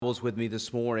Bibles with me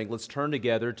this morning, let's turn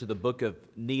together to the book of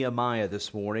Nehemiah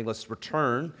this morning. Let's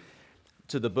return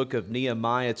to the book of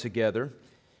Nehemiah together.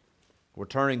 We're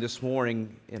turning this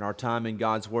morning in our time in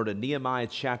God's Word to Nehemiah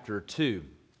chapter 2.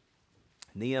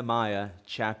 Nehemiah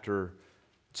chapter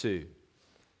 2.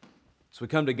 As we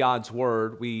come to God's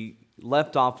Word, we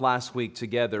left off last week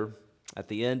together at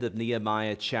the end of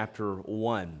Nehemiah chapter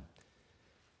 1.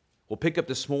 We'll pick up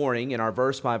this morning in our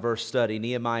verse-by-verse study,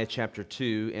 Nehemiah chapter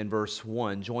 2 and verse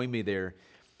 1. Join me there.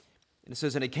 And it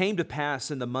says, "And it came to pass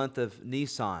in the month of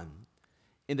Nisan,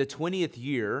 in the 20th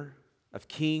year of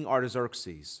King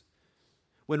Artaxerxes,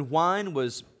 when wine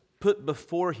was put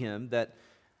before him, that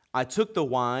I took the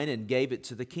wine and gave it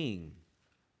to the king.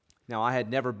 Now I had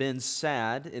never been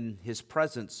sad in his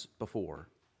presence before.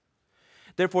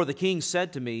 Therefore the king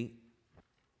said to me,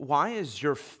 'Why is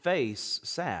your face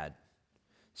sad,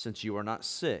 since you are not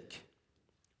sick?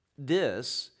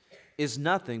 This is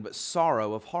nothing but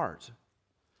sorrow of heart.'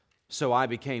 So I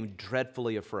became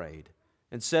dreadfully afraid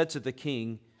and said to the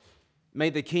king, 'May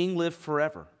the king live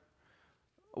forever.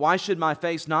 Why should my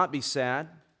face not be sad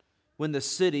when the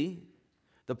city,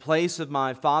 the place of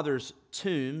my father's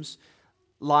tombs,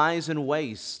 lies in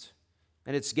waste,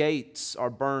 and its gates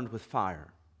are burned with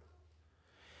fire?'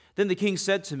 Then the king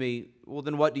said to me, 'Well,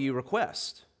 then what do you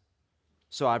request?'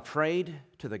 So I prayed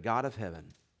to the God of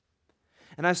heaven.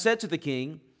 And I said to the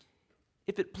king,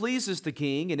 'If it pleases the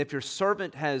king, and if your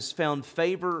servant has found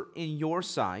favor in your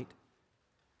sight,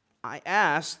 I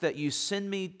ask that you send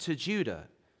me to Judah,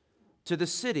 to the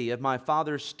city of my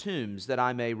father's tombs, that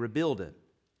I may rebuild it.'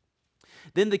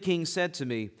 Then the king said to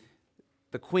me,"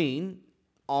 the queen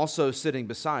also sitting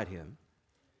beside him,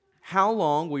 "How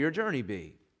long will your journey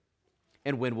be?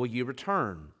 And when will you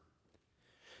return?"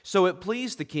 So it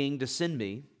pleased the king to send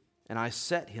me, and I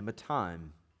set him a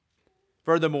time.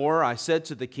 Furthermore, I said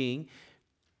to the king,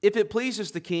 "If it pleases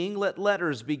the king, let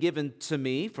letters be given to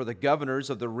me for the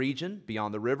governors of the region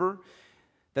beyond the river,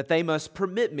 that they must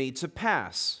permit me to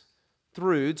pass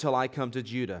through till I come to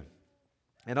Judah.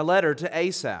 And a letter to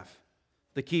Asaph,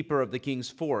 the keeper of the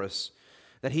king's forests,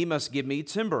 that he must give me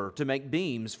timber to make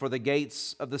beams for the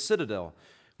gates of the citadel,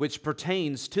 which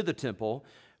pertains to the temple,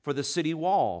 for the city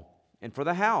wall, and for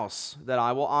the house that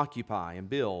I will occupy and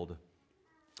build."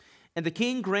 And the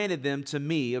king granted them to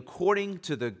me according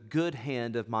to the good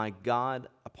hand of my God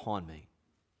upon me.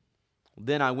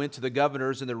 Then I went to the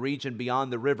governors in the region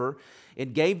beyond the river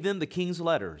and gave them the king's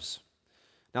letters.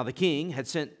 Now the king had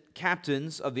sent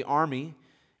captains of the army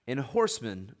and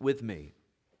horsemen with me.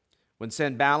 When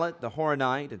Sanballat the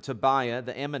Horonite and Tobiah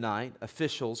the Ammonite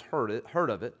officials heard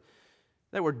of it,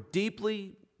 they were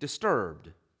deeply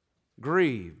disturbed,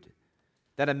 grieved,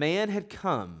 that a man had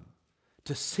come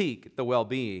to seek the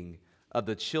well-being of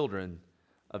the children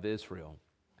of Israel.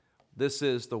 This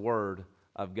is the word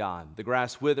of God. The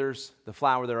grass withers, the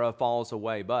flower thereof falls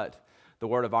away, but the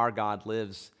word of our God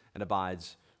lives and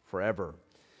abides forever.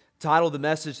 The title of the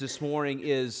message this morning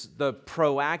is The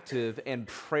Proactive and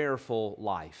Prayerful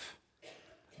Life.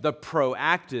 The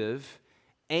proactive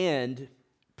and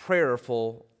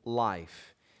prayerful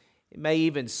life. It may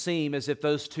even seem as if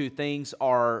those two things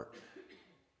are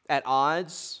at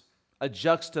odds, a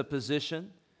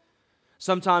juxtaposition.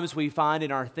 Sometimes we find in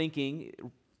our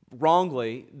thinking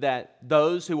wrongly that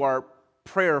those who are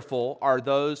prayerful are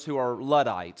those who are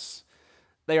Luddites.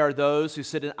 They are those who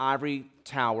sit in ivory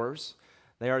towers.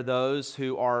 They are those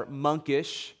who are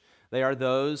monkish. They are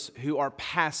those who are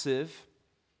passive.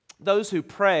 Those who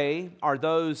pray are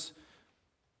those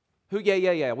who,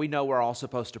 we know we're all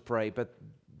supposed to pray, but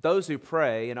those who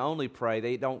pray and only pray,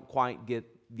 they don't quite get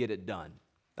it done.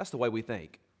 That's the way we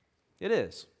think. It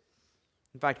is.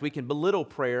 In fact, we can belittle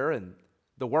prayer and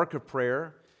the work of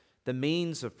prayer, the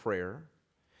means of prayer.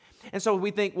 And so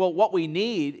we think, well, what we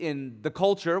need in the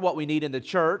culture, what we need in the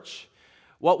church,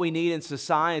 what we need in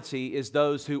society is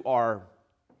those who are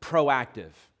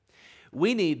proactive.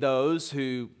 We need those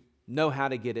who know how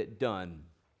to get it done.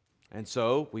 And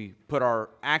so we put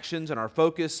our actions and our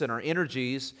focus and our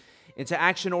energies into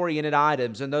action-oriented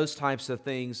items and those types of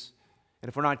things. And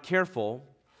if we're not careful,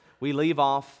 we leave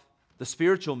off the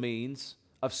spiritual means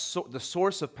of the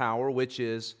source of power, which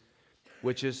is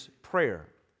prayer.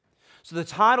 So the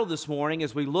title this morning,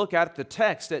 as we look at the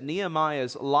text at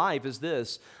Nehemiah's life, is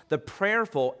this: the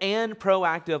prayerful and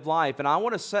proactive life. And I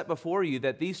want to set before you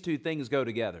that these two things go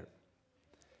together.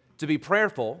 To be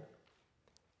prayerful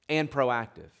and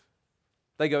proactive.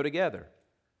 They go together.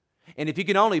 And if you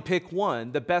can only pick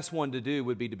one, the best one to do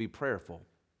would be to be prayerful.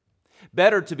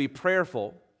 Better to be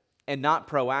prayerful and not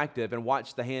proactive and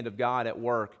watch the hand of God at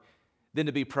work than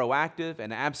to be proactive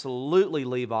and absolutely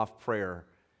leave off prayer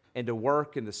and to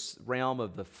work in the realm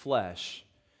of the flesh,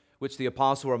 which the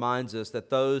apostle reminds us that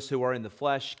those who are in the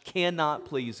flesh cannot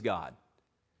please God.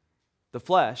 The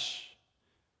flesh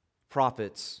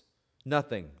profits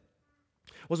nothing.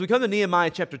 Well, as we come to Nehemiah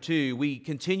chapter 2, we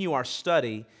continue our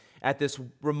study at this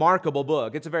remarkable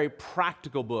book. It's a very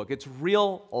practical book. It's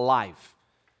real life.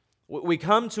 We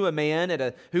come to a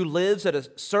man who lives at a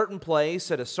certain place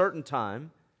at a certain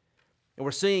time, and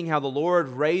we're seeing how the Lord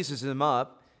raises him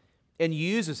up and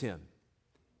uses him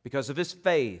because of his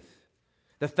faith.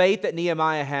 The faith that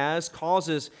Nehemiah has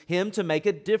causes him to make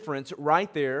a difference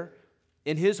right there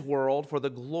in his world for the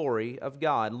glory of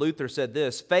God. Luther said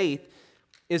this: faith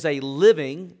is a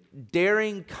living,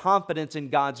 daring confidence in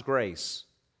God's grace.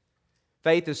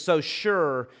 Faith is so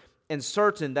sure and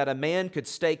certain that a man could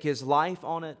stake his life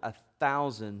on it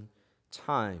 1,000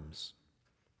 times.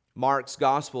 Mark's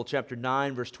Gospel, chapter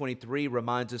 9, verse 23,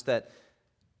 reminds us that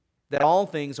all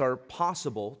things are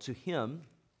possible to him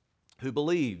who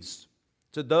believes,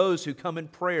 to those who come in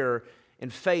prayer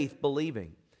and faith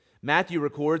believing. Matthew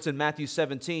records in Matthew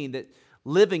 17 that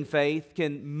living faith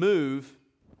can move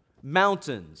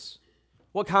mountains.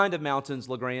 What kind of mountains,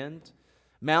 LeGrand?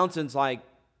 Mountains like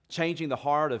changing the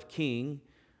heart of King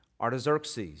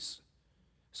Artaxerxes.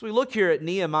 So we look here at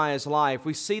Nehemiah's life,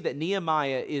 we see that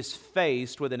Nehemiah is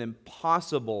faced with an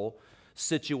impossible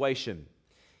situation.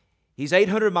 He's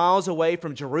 800 miles away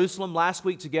from Jerusalem. Last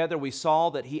week together we saw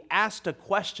that he asked a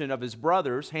question of his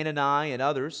brothers, Hanani and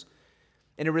others,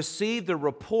 and he received the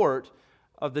report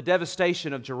of the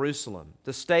devastation of Jerusalem,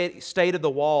 the state of the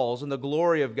walls and the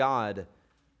glory of God. And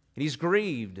he's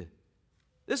grieved.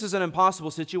 This is an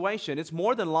impossible situation. It's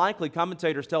more than likely,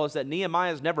 commentators tell us, that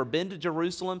Nehemiah has never been to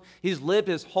Jerusalem. He's lived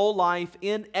his whole life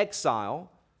in exile.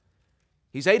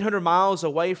 He's 800 miles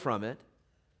away from it,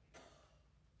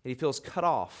 and he feels cut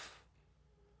off.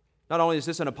 Not only is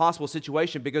this an impossible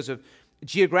situation because of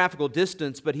geographical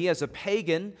distance, but he has a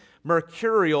pagan,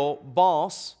 mercurial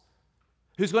boss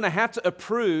who's going to have to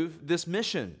approve this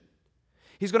mission.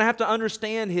 He's going to have to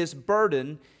understand his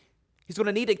burden. He's going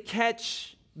to need to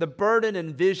catch the burden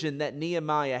and vision that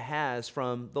Nehemiah has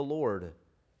from the Lord.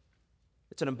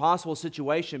 It's an impossible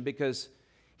situation because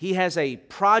he has a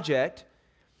project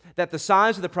that the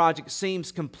size of the project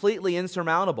seems completely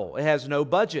insurmountable. It has no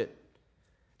budget.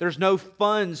 There's no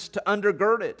funds to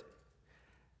undergird it.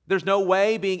 There's no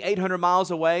way, being 800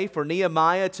 miles away, for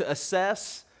Nehemiah to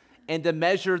assess and to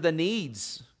measure the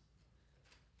needs.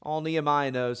 All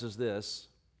Nehemiah knows is this: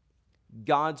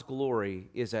 God's glory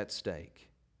is at stake.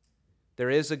 There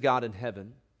is a God in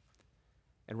heaven,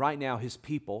 and right now his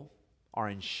people are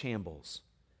in shambles.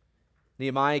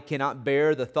 Nehemiah cannot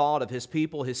bear the thought of his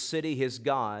people, his city, his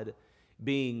God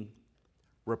being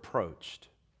reproached.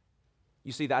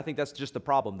 You see, I think that's just the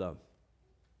problem, though.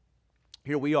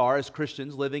 Here we are as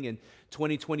Christians living in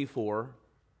 2024,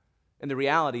 and the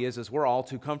reality is we're all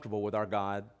too comfortable with our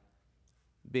God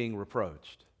being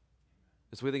reproached.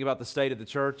 As we think about the state of the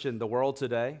church in the world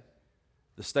today,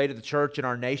 the state of the church in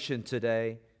our nation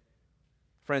today,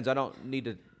 friends, I don't need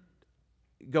to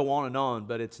go on and on,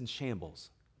 but it's in shambles.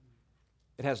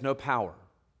 It has no power.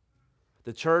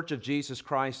 The church of Jesus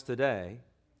Christ today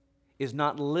is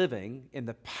not living in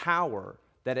the power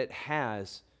that it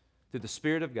has through the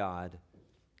Spirit of God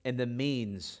and the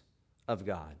means of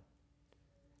God.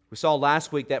 We saw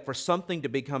last week that for something to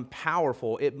become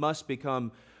powerful, it must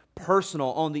become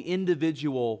personal on the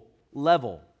individual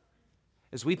level.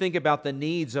 As we think about the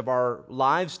needs of our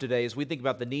lives today, as we think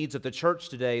about the needs of the church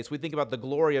today, as we think about the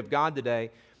glory of God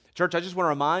today, church, I just want to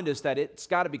remind us that it's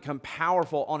got to become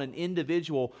powerful on an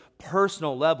individual,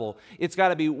 personal level. It's got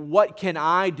to be, what can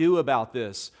I do about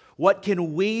this? What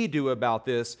can we do about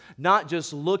this? Not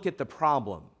just look at the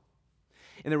problem.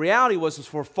 And the reality was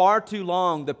for far too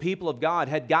long, the people of God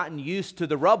had gotten used to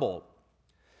the rubble.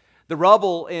 The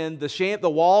rubble and the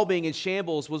wall being in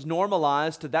shambles was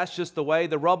normalized to that's just the way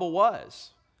the rubble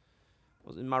was.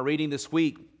 In my reading this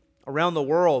week, around the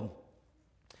world,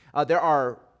 there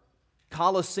are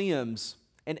coliseums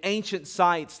and ancient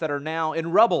sites that are now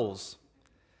in rubbles.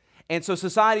 And so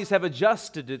societies have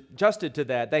adjusted to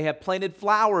that. They have planted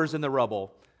flowers in the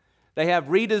rubble. They have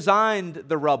redesigned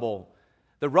the rubble.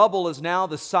 The rubble is now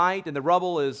the site, and the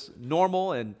rubble is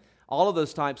normal and all of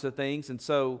those types of things. And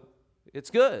so it's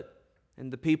good.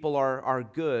 And the people are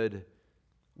good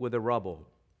with the rubble.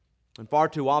 And far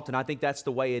too often, I think that's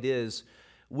the way it is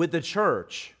with the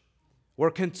church. We're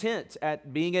content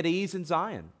at being at ease in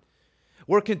Zion.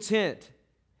 We're content.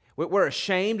 We're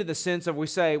ashamed in the sense of we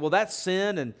say, well, that's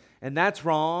sin and that's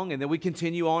wrong, and then we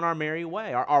continue on our merry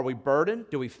way. Are we burdened?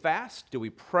 Do we fast? Do we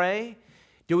pray?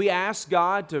 Do we ask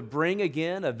God to bring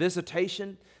again a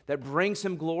visitation that brings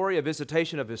Him glory, a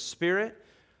visitation of His Spirit,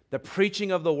 the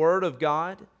preaching of the Word of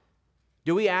God?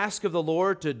 Do we ask of the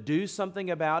Lord to do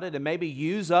something about it and maybe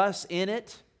use us in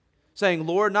it? Saying,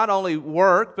 Lord, not only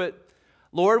work, but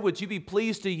Lord, would you be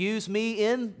pleased to use me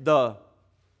in the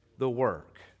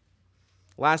work?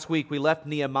 Last week we left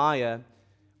Nehemiah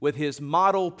with his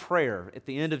model prayer at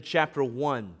the end of chapter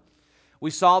 1.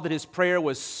 We saw that his prayer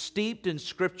was steeped in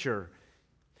Scripture.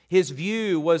 His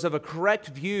view was of a correct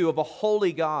view of a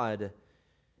holy God.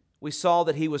 We saw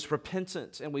that he was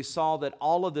repentant, and we saw that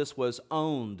all of this was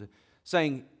owned,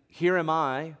 saying, here am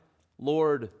I,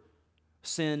 Lord,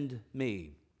 send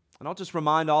me. And I'll just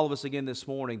remind all of us again this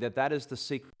morning that that is the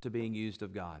secret to being used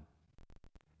of God.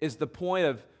 Is the point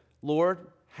of, Lord,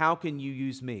 how can you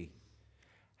use me?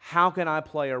 How can I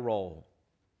play a role?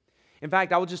 In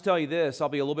fact, I will just tell you this. I'll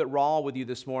be a little bit raw with you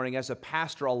this morning. As a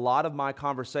pastor, a lot of my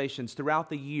conversations throughout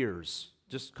the years,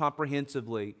 just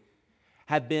comprehensively,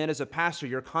 have been, as a pastor,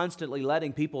 you're constantly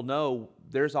letting people know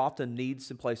there's often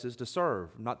needs and places to serve.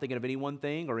 I'm not thinking of any one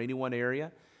thing or any one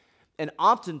area. And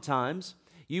oftentimes,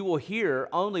 you will hear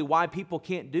only why people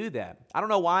can't do that. I don't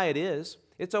know why it is.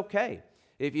 It's okay.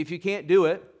 If you can't do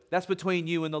it, that's between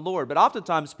you and the Lord. But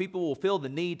oftentimes, people will feel the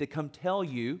need to come tell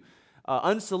you,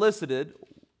 unsolicited,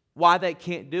 why they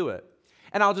can't do it.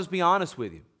 And I'll just be honest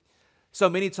with you. So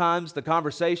many times, the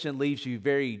conversation leaves you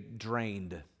very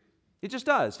drained. It just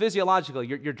does. Physiologically,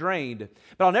 you're drained.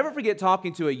 But I'll never forget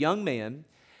talking to a young man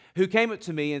who came up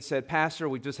to me and said, Pastor,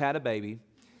 we've just had a baby,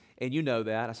 and you know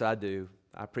that. I said, I do.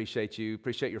 I appreciate you,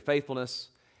 appreciate your faithfulness.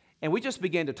 And we just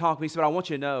began to talk. He said, I want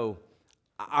you to know,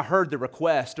 I heard the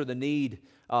request or the need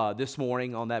this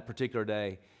morning on that particular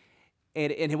day.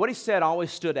 And what he said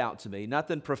always stood out to me.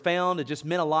 Nothing profound. It just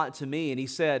meant a lot to me. And he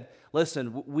said,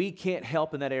 listen, we can't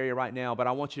help in that area right now, but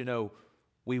I want you to know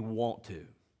we want to.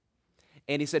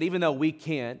 And he said, even though we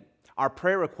can't, our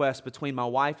prayer request between my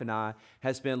wife and I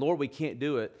has been, Lord, we can't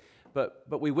do it,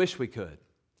 but we wish we could.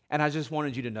 And I just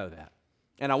wanted you to know that.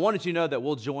 And I wanted you to know that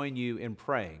we'll join you in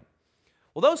praying.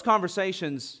 Well, those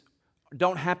conversations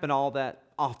don't happen all that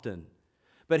often.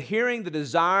 But hearing the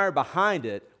desire behind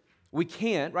it, we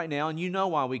can't right now, and you know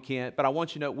why we can't, but I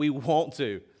want you to know we want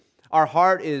to. Our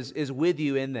heart is with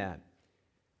you in that.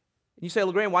 And you say,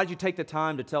 LeGrand, why did you take the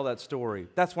time to tell that story?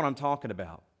 That's what I'm talking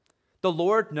about. The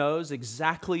Lord knows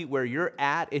exactly where you're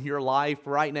at in your life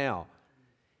right now.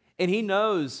 And He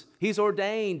knows, He's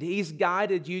ordained, He's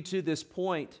guided you to this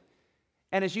point.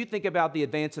 And as you think about the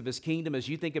advance of His kingdom, as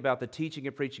you think about the teaching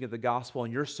and preaching of the gospel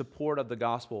and your support of the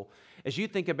gospel, as you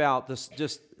think about this,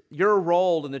 just your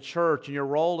role in the church and your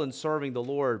role in serving the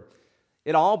Lord,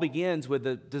 it all begins with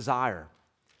a desire.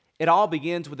 It all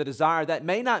begins with a desire. That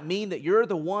may not mean that you're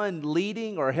the one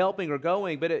leading or helping or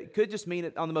going, but it could just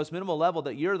mean on the most minimal level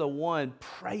that you're the one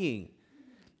praying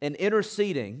and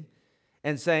interceding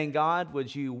and saying, God,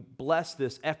 would you bless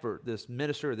this effort, this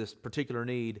minister, this particular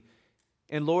need?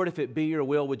 And Lord, if it be your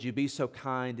will, would you be so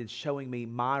kind in showing me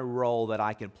my role that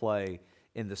I can play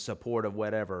in the support of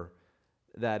whatever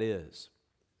that is?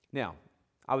 Now,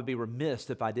 I would be remiss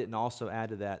if I didn't also add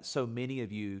to that, so many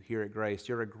of you here at Grace,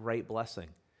 you're a great blessing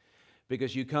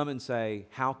because you come and say,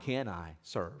 how can I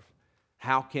serve?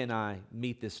 How can I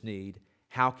meet this need?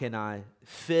 How can I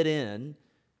fit in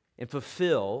and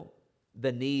fulfill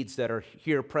the needs that are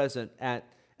here present at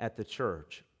the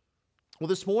church? Well,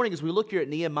 this morning, as we look here at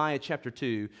Nehemiah chapter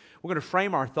 2, we're going to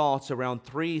frame our thoughts around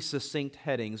three succinct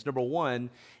headings. Number one,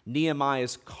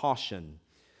 Nehemiah's caution.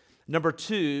 Number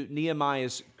two,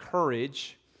 Nehemiah's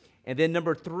courage. And then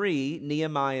number three,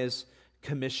 Nehemiah's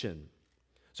commission.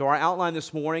 So our outline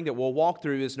this morning that we'll walk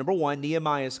through is number one,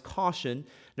 Nehemiah's caution.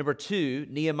 Number two,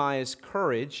 Nehemiah's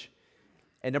courage.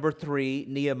 And number three,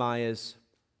 Nehemiah's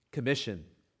commission.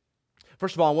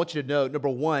 First of all, I want you to note, number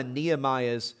one,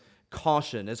 Nehemiah's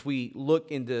caution as we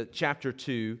look into chapter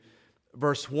 2,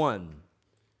 verse 1.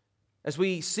 As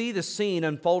we see the scene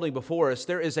unfolding before us,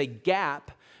 there is a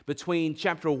gap between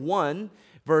chapter 1,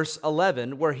 verse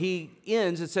 11, where he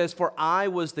ends, it says, for I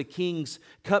was the king's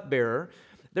cupbearer.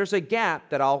 There's a gap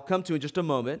that I'll come to in just a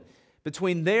moment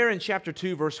between there and chapter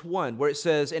 2, verse 1, where it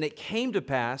says, and it came to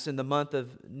pass in the month of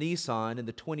Nisan, in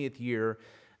the 20th year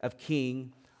of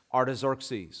King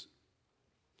Artaxerxes.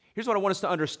 Here's what I want us to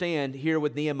understand here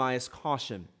with Nehemiah's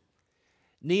caution.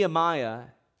 Nehemiah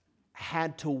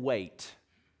had to wait.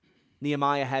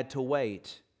 Nehemiah had to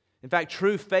wait. In fact,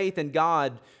 true faith in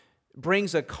God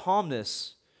brings a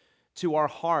calmness to our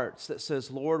hearts that says,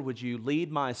 Lord, would you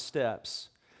lead my steps?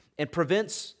 And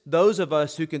prevents those of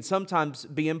us who can sometimes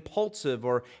be impulsive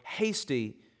or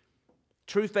hasty.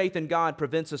 True faith in God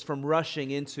prevents us from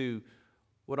rushing into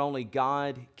what only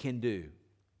God can do.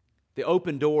 The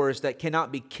open doors that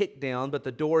cannot be kicked down, but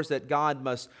the doors that God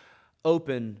must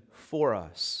open for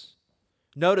us.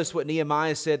 Notice what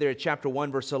Nehemiah said there in chapter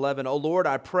 1, verse 11. "O Lord,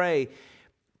 I pray,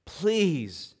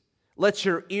 please let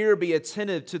your ear be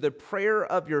attentive to the prayer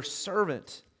of your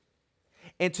servant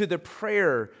and to the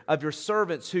prayer of your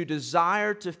servants who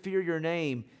desire to fear your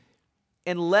name.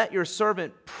 And let your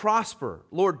servant prosper.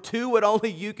 Lord, do what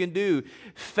only you can do.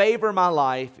 Favor my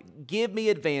life. Give me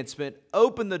advancement.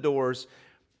 Open the doors.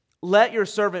 Let your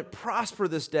servant prosper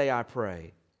this day, I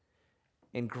pray.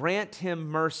 And grant him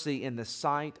mercy in the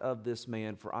sight of this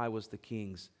man, for I was the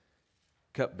king's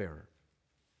cupbearer."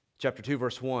 Chapter 2,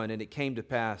 verse 1, "And it came to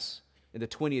pass in the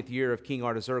 20th year of King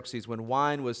Artaxerxes, when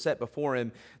wine was set before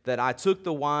him, that I took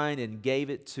the wine and gave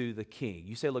it to the king."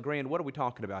 You say, LeGrand, what are we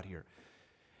talking about here?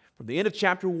 From the end of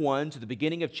chapter 1 to the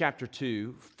beginning of chapter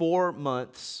 2, 4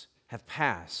 months have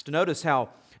passed. Notice how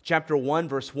chapter 1,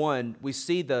 verse 1, we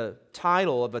see the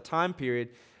title of a time period,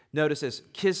 notice as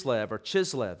Kislev or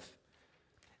Chislev.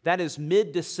 That is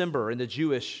mid-December in the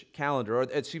Jewish calendar, or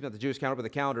excuse me, not the Jewish calendar, but the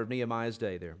calendar of Nehemiah's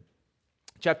day there.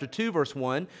 Chapter 2, verse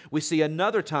 1, we see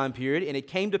another time period, "And it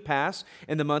came to pass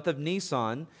in the month of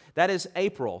Nisan," that is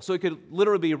April. So it could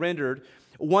literally be rendered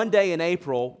one day in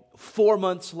April, 4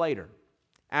 months later,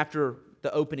 after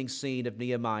the opening scene of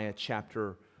Nehemiah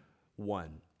chapter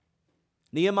 1.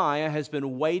 Nehemiah has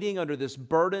been waiting under this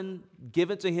burden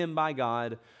given to him by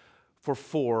God for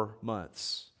 4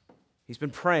 months. He's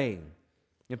been praying.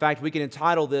 In fact, we can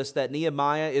entitle this that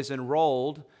Nehemiah is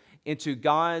enrolled into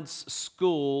God's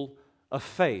school of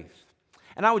faith.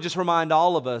 And I would just remind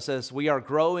all of us, as we are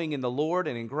growing in the Lord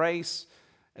and in grace,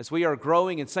 as we are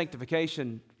growing in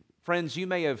sanctification, friends, you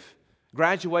may have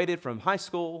graduated from high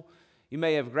school, you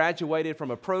may have graduated from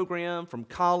a program, from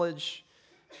college,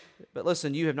 but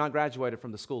listen, you have not graduated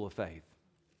from the school of faith.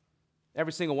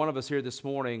 Every single one of us here this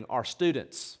morning are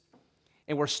students,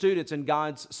 and we're students in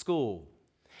God's school.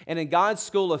 And in God's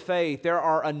school of faith, there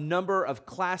are a number of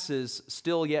classes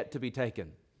still yet to be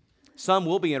taken. Some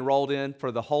will be enrolled in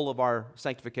for the whole of our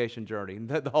sanctification journey,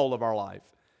 the whole of our life.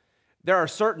 There are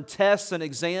certain tests and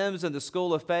exams in the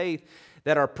school of faith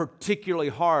that are particularly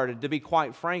hard, and to be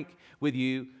quite frank with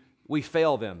you, we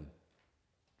fail them.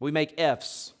 We make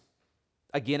F's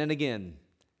again and again.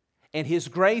 And His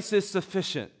grace is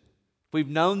sufficient. We've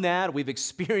known that, we've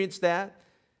experienced that.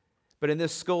 But in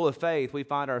this school of faith, we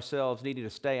find ourselves needing to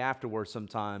stay afterwards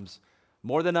sometimes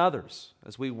more than others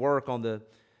as we work on the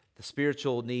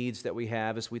spiritual needs that we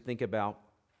have, as we think about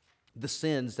the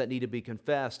sins that need to be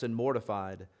confessed and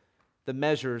mortified, the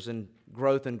measures and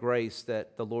growth and grace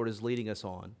that the Lord is leading us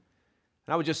on.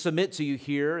 And I would just submit to you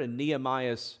here in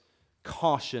Nehemiah's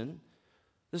caution,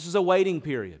 this is a waiting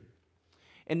period.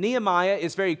 And Nehemiah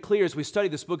is very clear as we study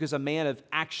this book as a man of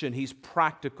action. He's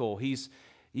practical.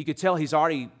 You could tell he's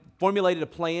already formulated a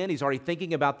plan. He's already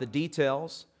thinking about the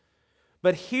details.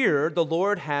 But here, the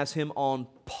Lord has him on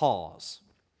pause.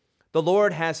 The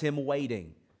Lord has him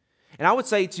waiting. And I would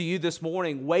say to you this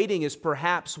morning, waiting is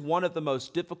perhaps one of the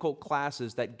most difficult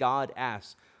classes that God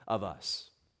asks of us.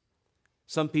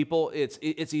 Some people,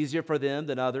 it's easier for them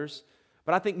than others.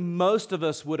 But I think most of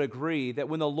us would agree that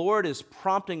when the Lord is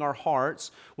prompting our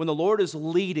hearts, when the Lord is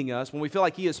leading us, when we feel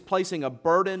like He is placing a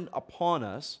burden upon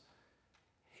us,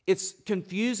 it's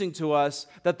confusing to us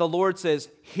that the Lord says,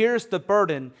 here's the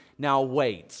burden, now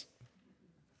wait.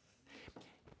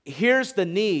 Here's the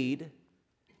need,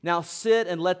 now sit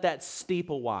and let that steep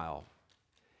a while.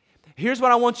 Here's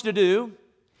what I want you to do.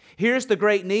 Here's the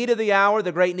great need of the hour,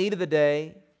 the great need of the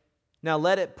day. Now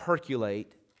let it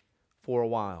percolate for a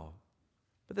while.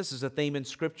 But this is a theme in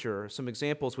Scripture. Some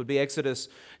examples would be Exodus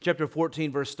chapter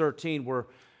 14, verse 13, where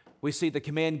we see the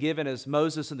command given as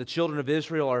Moses and the children of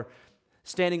Israel are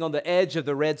standing on the edge of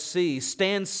the Red Sea.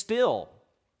 Stand still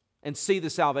and see the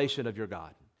salvation of your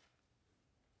God.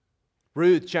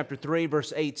 Ruth chapter 3,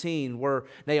 verse 18, where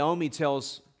Naomi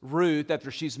tells Ruth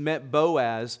after she's met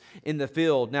Boaz in the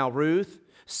field, now Ruth,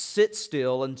 sit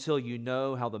still until you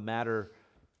know how the matter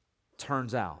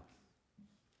turns out.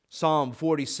 Psalm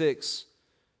 46,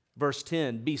 verse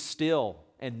 10, be still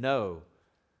and know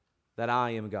that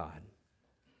I am God.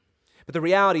 But the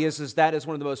reality is that is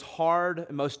one of the most hard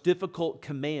and most difficult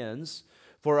commands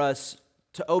for us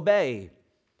to obey,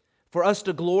 for us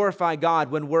to glorify God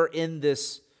when we're in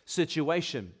this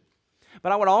situation.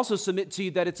 But I would also submit to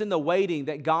you that it's in the waiting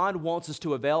that God wants us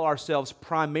to avail ourselves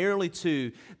primarily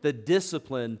to the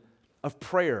discipline of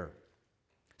prayer,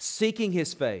 seeking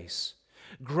His face,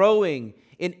 growing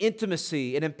in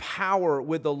intimacy and in power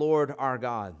with the Lord our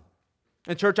God.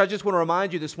 And church, I just want to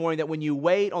remind you this morning that when you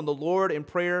wait on the Lord in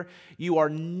prayer, you are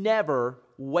never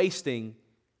wasting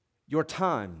your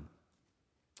time.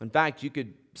 In fact, you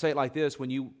could say it like this: when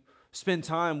you spend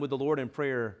time with the Lord in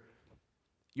prayer,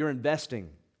 you're investing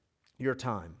your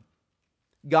time.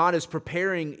 God is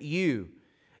preparing you.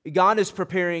 God is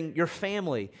preparing your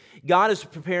family. God is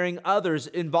preparing others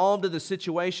involved in the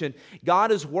situation.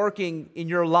 God is working in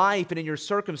your life and in your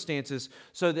circumstances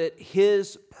so that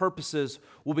His purposes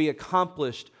will be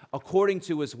accomplished according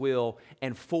to His will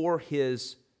and for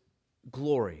His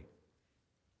glory.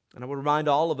 And I would remind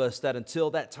all of us that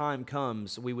until that time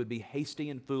comes, we would be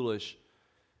hasty and foolish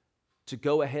to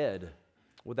go ahead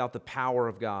without the power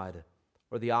of God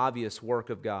or the obvious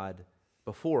work of God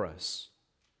before us.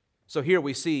 So here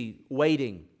we see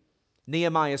waiting.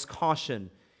 Nehemiah's caution.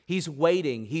 He's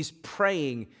waiting. He's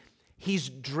praying. He's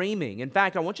dreaming. In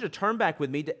fact, I want you to turn back with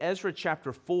me to Ezra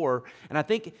chapter 4. And I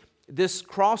think this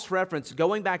cross-reference,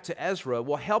 going back to Ezra,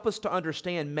 will help us to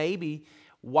understand maybe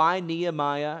why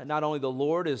Nehemiah, not only the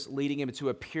Lord is leading him into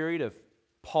a period of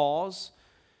pause,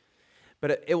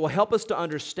 but it will help us to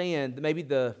understand maybe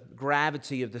the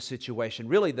gravity of the situation,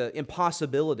 really the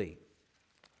impossibility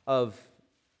of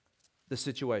the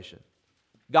situation.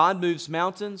 God moves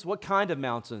mountains. What kind of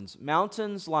mountains?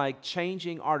 Mountains like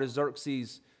changing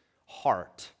Artaxerxes'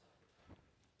 heart.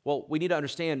 Well, we need to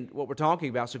understand what we're talking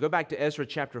about. So go back to Ezra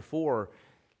chapter 4.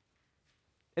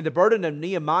 And the burden of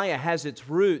Nehemiah has its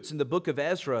roots in the book of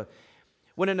Ezra,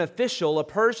 when an official, a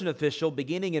Persian official,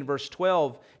 beginning in verse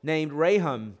 12, named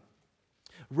Rahum,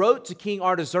 wrote to King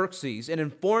Artaxerxes and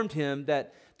informed him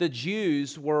that the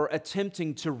Jews were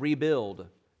attempting to rebuild.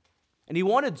 And he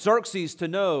wanted Xerxes to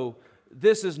know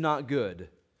this is not good.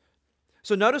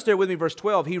 So notice there with me verse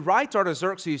 12. He writes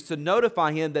Artaxerxes to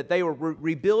notify him that they were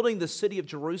rebuilding the city of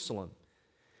Jerusalem.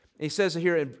 And he says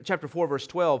here in chapter 4, verse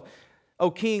 12,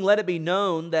 "O king, let it be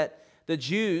known that the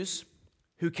Jews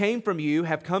who came from you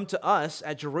have come to us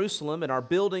at Jerusalem and are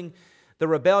building the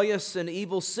rebellious and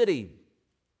evil city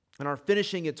and are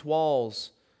finishing its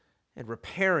walls and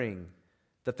repairing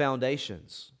the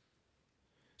foundations."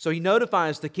 So he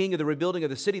notifies the king of the rebuilding of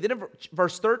the city. Then in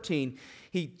verse 13,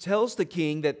 he tells the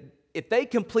king that if they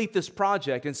complete this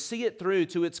project and see it through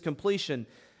to its completion,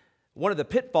 one of the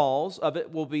pitfalls of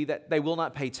it will be that they will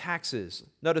not pay taxes.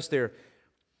 Notice there,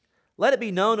 "Let it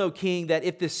be known, O king, that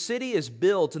if this city is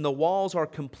built and the walls are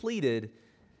completed,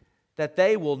 that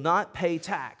they will not pay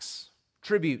tax,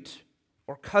 tribute,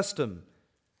 or custom,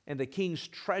 and the king's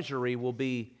treasury will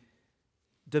be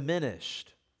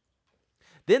diminished."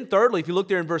 Then thirdly, if you look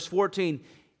there in verse 14,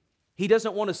 he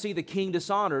doesn't want to see the king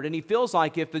dishonored, and he feels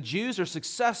like if the Jews are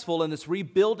successful in this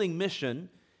rebuilding mission,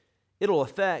 it'll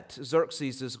affect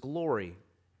Xerxes' glory.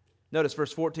 Notice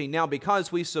verse 14, "Now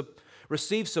because we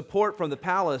received support from the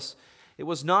palace, it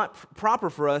was not proper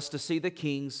for us to see the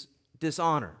king's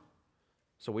dishonor.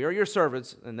 So we are your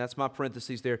servants," and that's my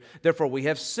parentheses there. "Therefore we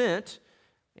have sent,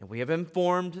 and we have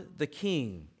informed the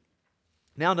king."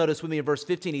 Now notice with me in verse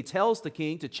 15, he tells the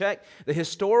king to check the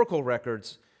historical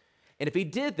records. And if he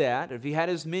did that, if he had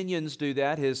his minions do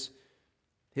that, his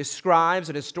scribes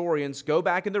and historians go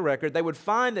back in the record, they would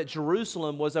find that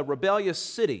Jerusalem was a rebellious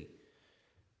city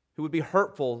who would be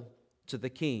hurtful to the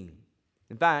king.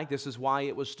 In fact, this is why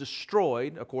it was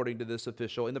destroyed, according to this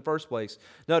official, in the first place.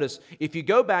 Notice, if you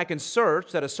go back and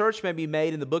search, that a search may be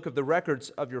made in the book of the records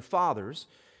of your fathers,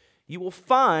 you will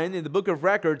find in the book of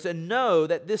records and know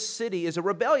that this city is a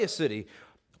rebellious city,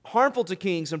 harmful to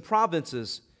kings and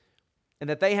provinces, and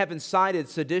that they have incited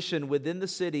sedition within the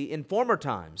city in former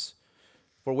times,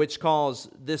 for which cause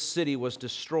this city was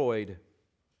destroyed.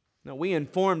 Now we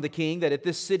inform the king that if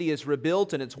this city is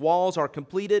rebuilt and its walls are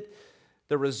completed,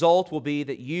 the result will be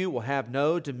that you will have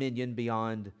no dominion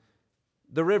beyond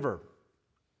the river.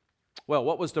 Well,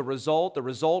 what was the result? The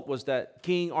result was that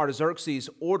King Artaxerxes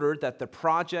ordered that the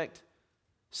project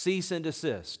cease and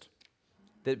desist,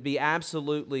 that it be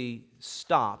absolutely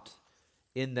stopped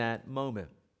in that moment.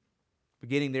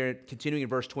 Beginning there, continuing in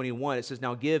verse 21, it says,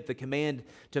 "Now give the command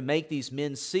to make these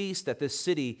men cease, that this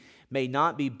city may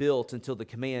not be built until the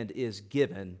command is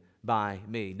given by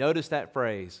me." Notice that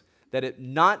phrase, that it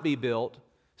not be built,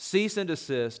 cease and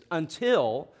desist,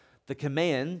 until the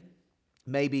command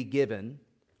may be given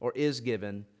or is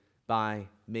given by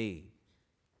me.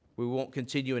 We won't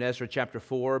continue in Ezra chapter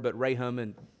 4, but Rahum,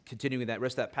 and continuing that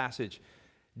rest of that passage,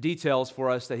 details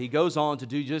for us that he goes on to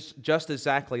do just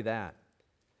exactly that.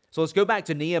 So let's go back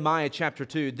to Nehemiah chapter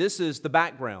 2. This is the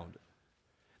background.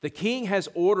 The king has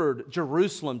ordered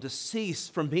Jerusalem to cease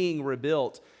from being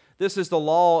rebuilt. This is the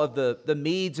law of the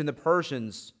Medes and the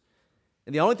Persians.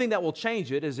 And the only thing that will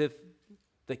change it is if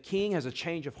the king has a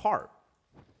change of heart.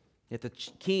 If the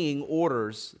king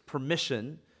orders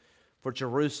permission for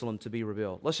Jerusalem to be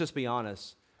rebuilt. Let's just be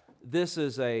honest. this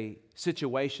is a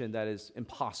situation that is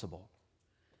impossible.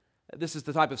 This is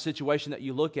the type of situation that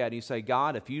you look at and you say,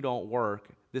 God, if you don't work,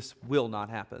 this will not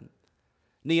happen.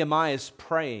 Nehemiah is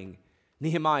praying.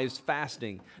 Nehemiah is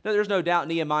fasting. Now, there's no doubt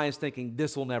Nehemiah is thinking,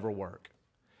 this will never work.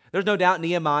 There's no doubt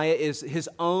Nehemiah is his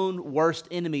own worst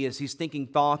enemy as he's thinking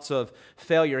thoughts of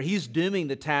failure. He's dooming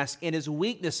the task in his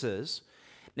weaknesses.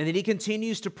 And then he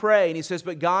continues to pray and he says,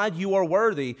 but God, you are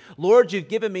worthy. Lord, you've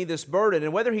given me this burden.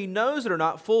 And whether he knows it or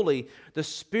not fully, the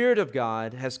Spirit of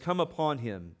God has come upon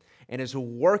him and is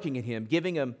working in him,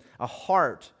 giving him a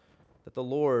heart that the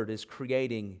Lord is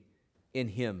creating in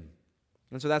him.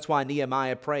 And so that's why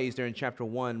Nehemiah prays there in chapter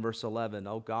 1, verse 11,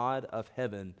 O God of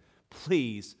heaven,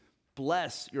 please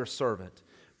bless your servant.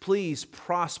 Please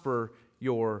prosper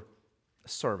your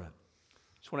servant.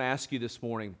 I just want to ask you this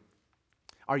morning,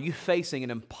 are you facing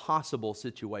an impossible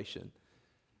situation?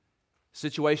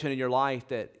 Situation in your life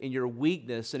that in your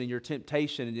weakness and in your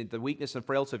temptation and in the weakness and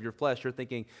frailty of your flesh, you're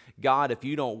thinking, God, if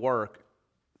you don't work,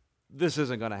 this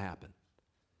isn't going to happen.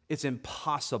 It's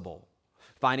impossible.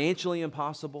 Financially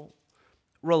impossible.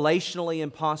 Relationally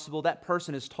impossible. That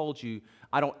person has told you,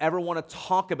 I don't ever want to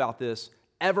talk about this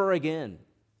ever again.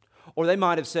 Or they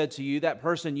might have said to you, that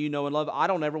person you know and love, I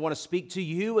don't ever want to speak to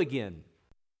you again.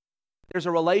 There's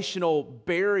a relational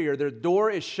barrier. Their door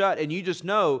is shut, and you just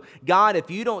know, God, if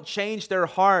you don't change their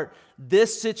heart,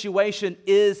 this situation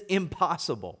is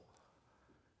impossible.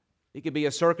 It could be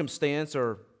a circumstance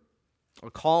or a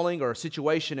calling or a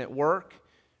situation at work.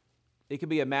 It could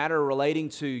be a matter relating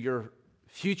to your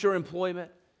future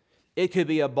employment. It could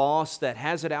be a boss that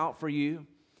has it out for you.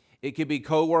 It could be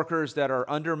coworkers that are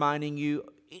undermining you.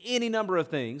 Any number of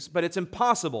things, but it's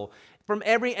impossible. From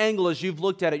every angle as you've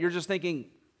looked at it, you're just thinking,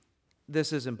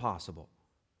 this is impossible.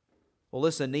 Well,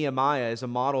 listen, Nehemiah is a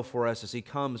model for us as he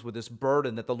comes with this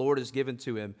burden that the Lord has given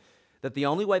to him, that the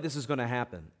only way this is going to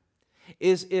happen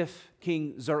is if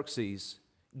King Xerxes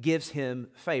gives him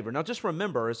favor. Now, just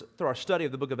remember, as through our study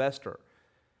of the book of Esther,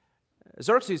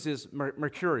 Xerxes is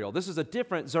mercurial. This is a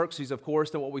different Xerxes, of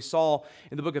course, than what we saw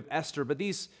in the book of Esther, but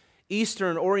these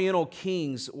Eastern Oriental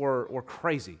kings were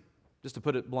crazy, just to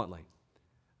put it bluntly.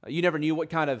 You never knew what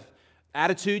kind of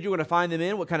attitude you were going to find them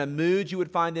in, what kind of mood you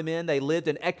would find them in. They lived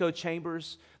in echo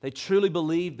chambers. They truly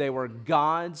believed they were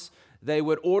gods. They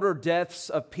would order deaths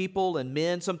of people and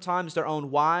men, sometimes their own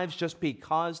wives, just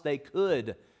because they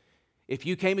could. If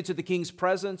you came into the king's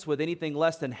presence with anything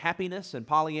less than happiness and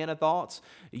Pollyanna thoughts,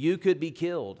 you could be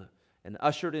killed and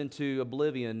ushered into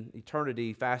oblivion,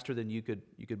 eternity, faster than you could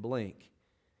blink.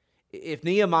 If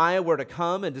Nehemiah were to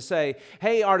come and to say,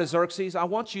 hey, Artaxerxes, I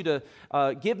want you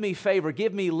to give me favor,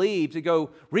 give me leave to go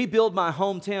rebuild my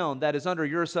hometown that is under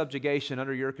your subjugation,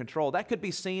 under your control, that could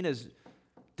be seen as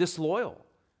disloyal.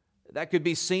 That could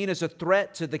be seen as a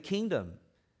threat to the kingdom.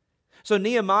 So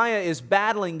Nehemiah is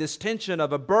battling this tension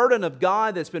of a burden of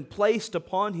God that's been placed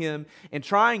upon him and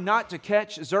trying not to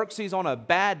catch Xerxes on a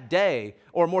bad day,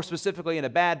 or more specifically in a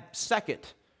bad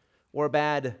second or a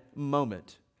bad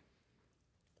moment.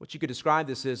 What you could describe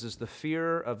this is the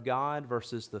fear of God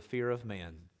versus the fear of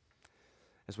man.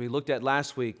 As we looked at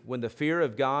last week, when the fear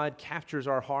of God captures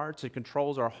our hearts, it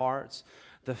controls our hearts,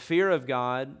 the fear of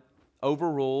God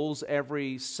overrules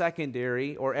every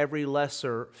secondary or every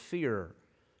lesser fear.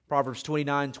 Proverbs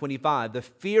 29:25, the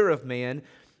fear of man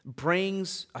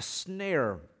brings a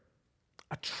snare,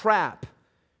 a trap,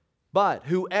 but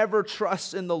whoever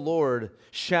trusts in the Lord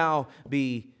shall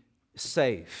be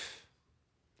safe.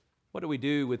 What do we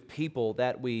do with people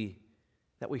that we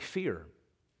fear?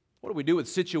 What do we do with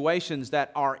situations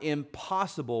that are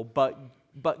impossible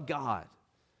but God?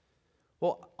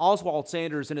 Well, Oswald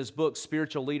Sanders in his book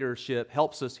Spiritual Leadership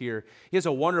helps us here. He has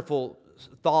a wonderful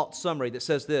thought summary that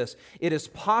says this: it is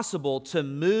possible to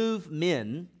move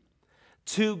men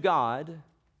to God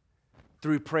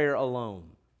through prayer alone.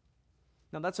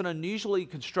 Now, that's an unusually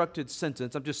constructed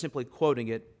sentence. I'm just simply quoting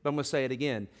it, but I'm going to say it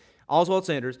again. Oswald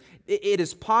Sanders, it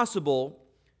is possible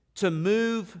to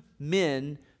move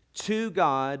men to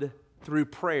God through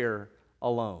prayer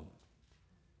alone.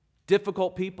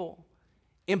 Difficult people,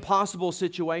 impossible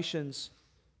situations.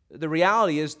 The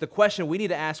reality is, the question we need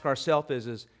to ask ourselves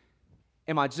is,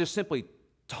 am I just simply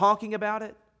talking about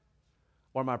it,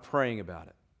 or am I praying about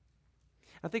it?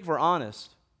 I think if we're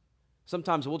honest,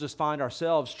 sometimes we'll just find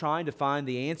ourselves trying to find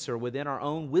the answer within our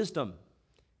own wisdom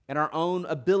and our own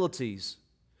abilities.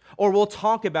 Or we'll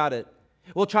talk about it.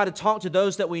 We'll try to talk to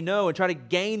those that we know and try to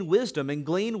gain wisdom and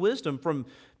glean wisdom from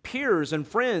peers and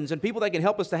friends and people that can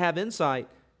help us to have insight.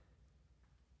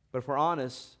 But if we're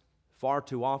honest, far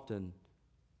too often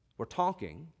we're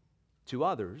talking to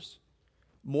others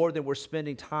more than we're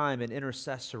spending time in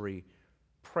intercessory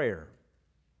prayer.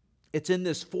 It's in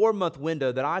this 4-month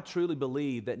window that I truly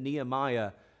believe that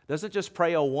Nehemiah doesn't just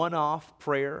pray a one-off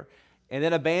prayer and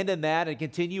then abandon that and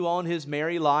continue on his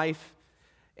merry life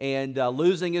and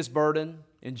losing his burden,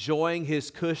 enjoying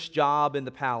his cush job in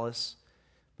the palace.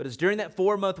 But it's during that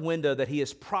 4-month window that he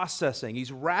is processing.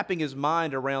 He's wrapping his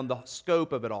mind around the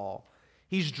scope of it all.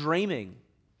 He's dreaming.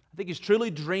 I think he's truly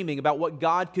dreaming about what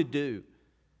God could do.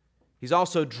 He's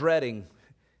also dreading.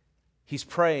 He's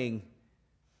praying.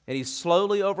 And he's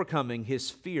slowly overcoming his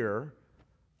fear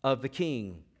of the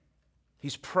king.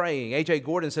 He's praying. A.J.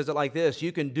 Gordon says it like this: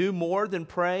 you can do more than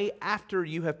pray after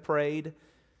you have prayed,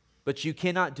 but you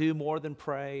cannot do more than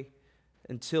pray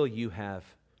until you have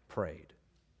prayed.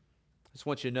 I just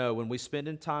want you to know, when we spend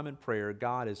in time in prayer,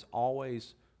 God is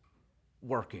always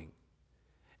working.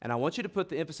 And I want you to put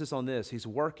the emphasis on this: He's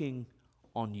working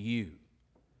on you.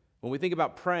 When we think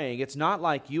about praying, it's not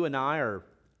like you and I are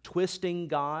twisting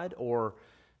God or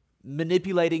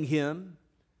manipulating Him.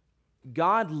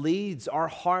 God leads our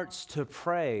hearts to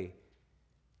pray,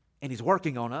 and He's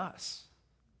working on us.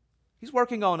 He's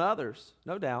working on others,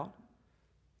 no doubt.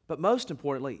 But most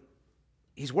importantly,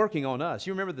 He's working on us.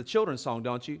 You remember the children's song,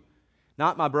 don't you?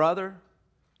 Not my brother,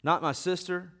 not my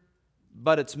sister,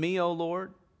 but it's me, O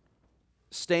Lord,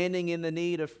 standing in the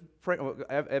need of prayer. Well,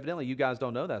 evidently, you guys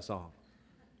don't know that song.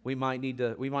 We might need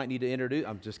to introduce.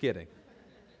 I'm just kidding.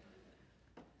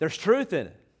 There's truth in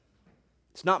it.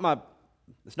 It's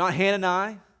not Hannah and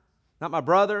I, not my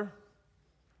brother,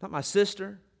 not my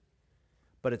sister,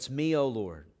 but it's me, O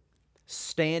Lord,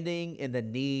 standing in the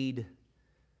need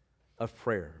of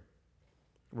prayer.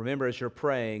 Remember, as you're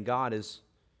praying, God is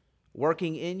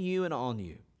working in you and on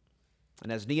you.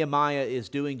 And as Nehemiah is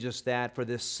doing just that for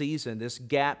this season, this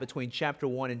gap between chapter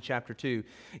 1 and chapter 2,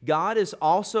 God is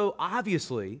also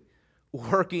obviously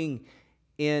working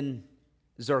in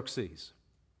Xerxes.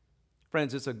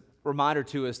 Friends, it's a reminder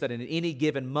to us that in any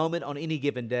given moment, on any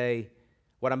given day,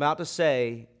 what I'm about to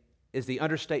say is the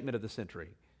understatement of the century.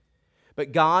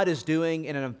 But God is doing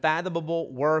an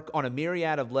unfathomable work on a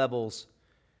myriad of levels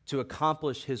to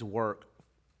accomplish His work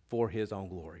for His own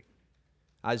glory.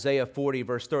 Isaiah 40,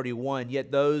 verse 31,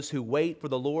 yet those who wait for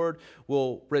the Lord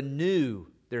will renew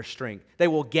their strength. They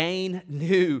will gain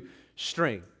new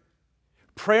strength.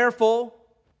 Prayerful,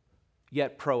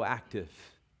 yet proactive.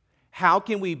 How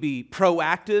can we be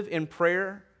proactive in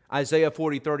prayer? Isaiah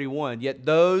 40, 31, yet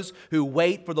those who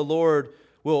wait for the Lord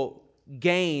will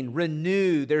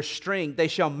renew their strength. They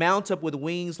shall mount up with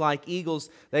wings like eagles.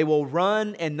 They will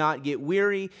run and not get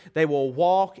weary. They will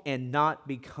walk and not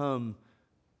become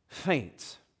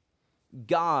faint.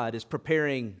 God is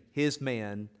preparing His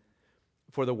man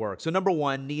for the work. So number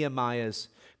one, Nehemiah's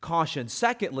caution.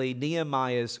 Secondly,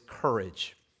 Nehemiah's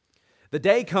courage. The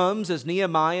day comes as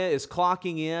Nehemiah is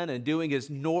clocking in and doing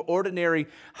his ordinary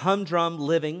humdrum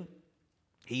living.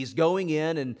 He's going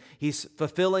in and he's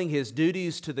fulfilling his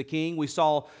duties to the king. We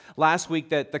saw last week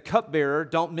that the cupbearer,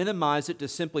 don't minimize it to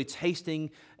simply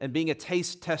tasting and being a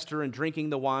taste tester and drinking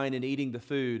the wine and eating the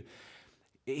food.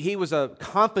 He was a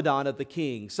confidant of the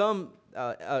king. Some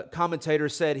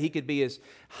commentators said he could be as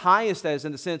highest as,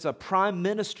 in the sense, a prime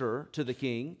minister to the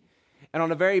king. And on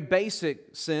a very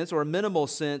basic sense, or a minimal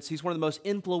sense, he's one of the most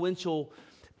influential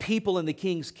people in the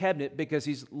king's cabinet because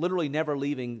he's literally never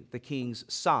leaving the king's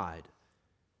side.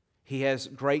 He has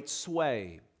great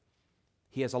sway.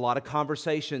 He has a lot of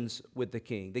conversations with the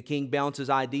king. The king bounces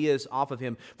ideas off of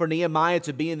him. For Nehemiah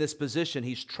to be in this position,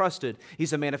 he's trusted.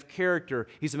 He's a man of character.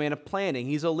 He's a man of planning.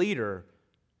 He's a leader.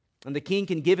 And the king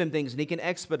can give him things and he can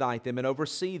expedite them and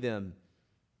oversee them.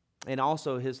 And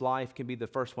also his life can be the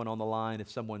first one on the line if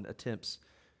someone attempts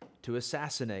to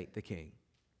assassinate the king.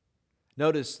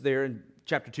 Notice there in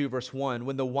chapter 2, verse 1,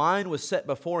 when the wine was set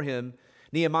before him,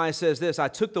 Nehemiah says this, I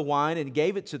took the wine and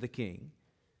gave it to the king.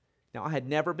 Now, I had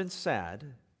never been sad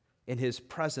in his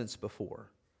presence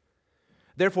before.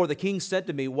 Therefore, the king said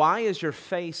to me, why is your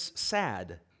face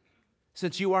sad,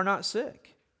 since you are not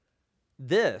sick?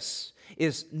 This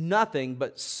is nothing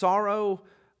but sorrow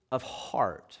of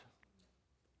heart.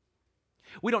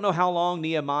 We don't know how long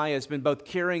Nehemiah has been both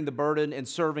carrying the burden and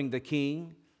serving the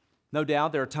king. No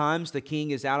doubt there are times the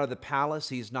king is out of the palace.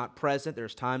 He's not present.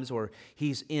 There's times where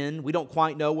he's in. We don't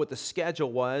quite know what the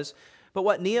schedule was. But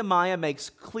what Nehemiah makes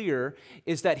clear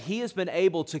is that he has been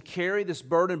able to carry this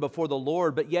burden before the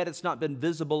Lord, but yet it's not been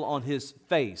visible on his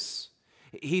face.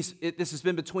 This has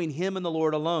been between him and the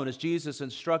Lord alone, as Jesus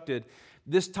instructed.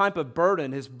 This type of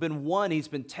burden has been one he's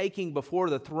been taking before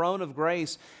the throne of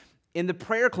grace in the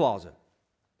prayer closet,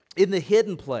 in the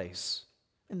hidden place,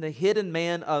 in the hidden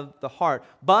man of the heart.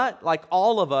 But like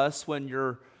all of us, when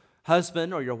your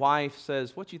husband or your wife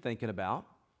says, what you thinking about?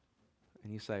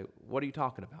 And you say, what are you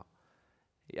talking about?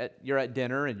 You're at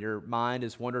dinner and your mind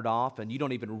has wandered off and you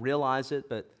don't even realize it,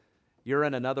 but you're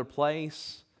in another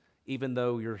place even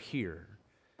though you're here.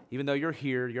 Even though you're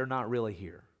here, you're not really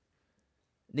here.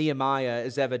 Nehemiah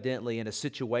is evidently in a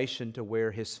situation to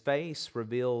where his face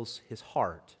reveals his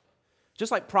heart.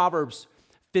 Just like Proverbs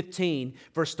 15,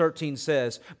 verse 13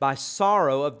 says, by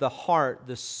sorrow of the heart,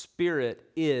 the spirit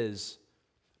is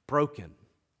broken.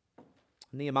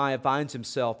 Nehemiah finds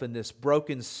himself in this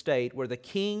broken state where the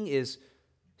king is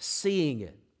seeing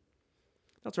it.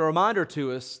 That's a reminder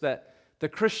to us that the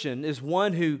Christian is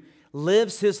one who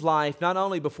lives his life not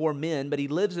only before men, but he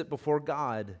lives it before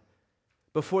God,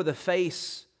 before the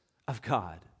face of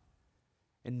God.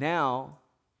 And now,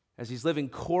 as he's living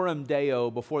coram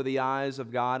Deo before the eyes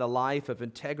of God, a life of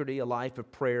integrity, a life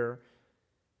of prayer,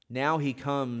 now he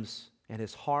comes and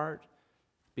his heart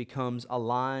becomes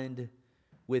aligned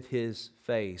with his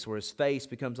face, or his face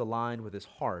becomes aligned with his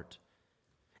heart.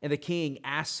 And the king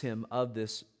asks him of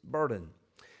this burden.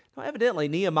 Now, evidently,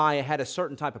 Nehemiah had a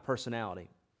certain type of personality.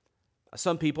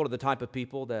 Some people are the type of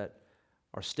people that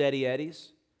are steady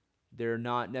eddies. They're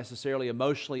not necessarily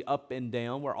emotionally up and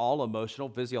down. We're all emotional,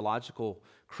 physiological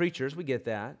creatures. We get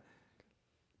that.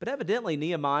 But evidently,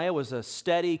 Nehemiah was a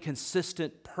steady,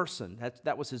 consistent person.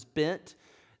 That was his bent.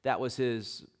 That was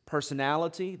his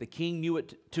personality. The king knew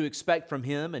what to expect from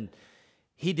him, and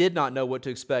he did not know what to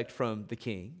expect from the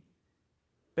king.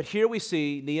 But here we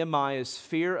see Nehemiah's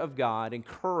fear of God and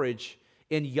courage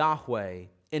in Yahweh,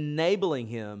 enabling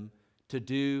him to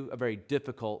do a very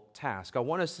difficult task. I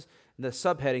want us in the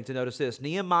subheading to notice this.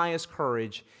 Nehemiah's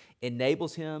courage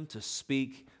enables him to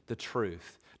speak the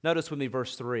truth. Notice with me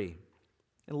verse 3.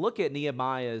 And look at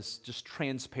Nehemiah's just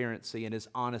transparency and his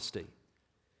honesty.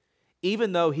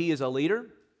 Even though he is a leader,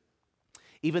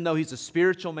 even though he's a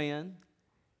spiritual man,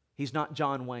 he's not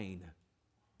John Wayne.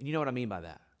 And you know what I mean by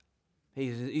that.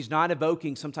 He's not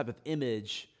evoking some type of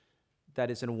image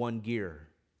that is in one gear.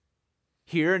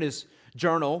 Here in his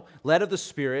journal, led of the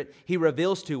Spirit, he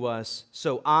reveals to us,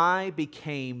 so I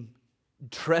became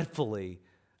dreadfully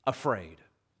afraid.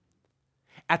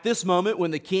 At this moment,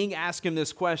 when the king asked him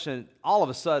this question, all of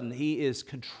a sudden, he is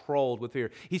controlled with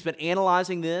fear. He's been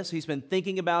analyzing this. He's been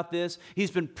thinking about this.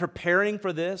 He's been preparing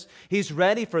for this. He's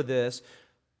ready for this.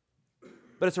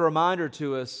 But it's a reminder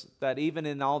to us that even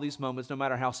in all these moments, no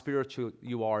matter how spiritual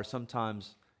you are,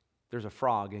 sometimes there's a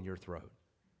frog in your throat.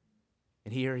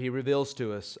 And here he reveals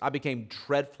to us, I became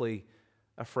dreadfully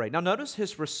afraid. Now notice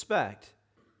his respect.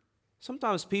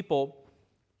 Sometimes people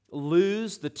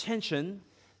lose the tension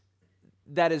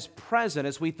that is present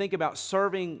as we think about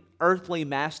serving earthly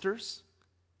masters.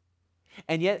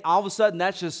 And yet all of a sudden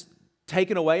that's just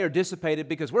taken away or dissipated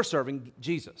because we're serving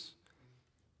Jesus.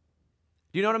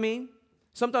 Do you know what I mean?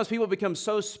 Sometimes people become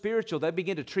so spiritual they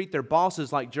begin to treat their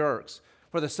bosses like jerks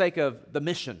for the sake of the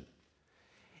mission.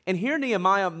 And here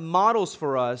Nehemiah models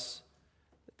for us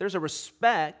there's a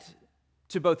respect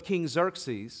to both King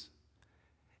Xerxes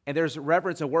and there's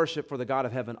reverence and worship for the God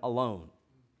of heaven alone.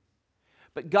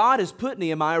 But God has put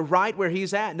Nehemiah right where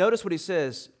he's at. Notice what he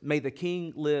says, may the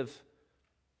king live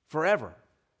forever.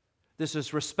 This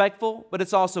is respectful, but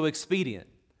it's also expedient.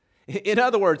 In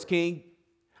other words, king,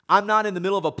 I'm not in the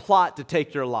middle of a plot to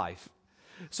take your life.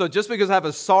 So just because I have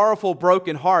a sorrowful,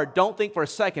 broken heart, don't think for a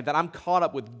second that I'm caught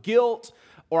up with guilt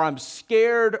or I'm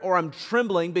scared or I'm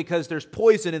trembling because there's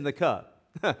poison in the cup.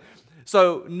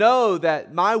 So know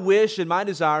that my wish and my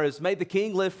desire is may the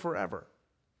king live forever.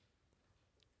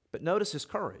 But notice his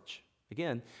courage.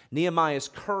 Again, Nehemiah's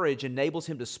courage enables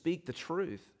him to speak the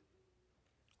truth.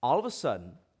 All of a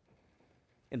sudden,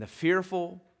 in the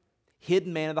fearful,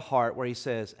 hidden man of the heart where he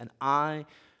says, and I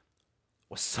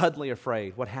was suddenly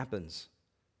afraid, what happens?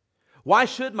 Why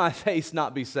should my face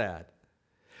not be sad?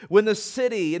 When the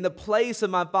city in the place of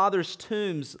my father's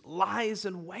tombs lies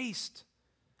in waste,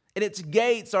 and its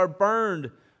gates are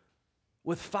burned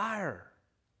with fire.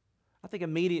 I think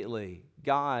immediately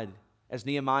God, as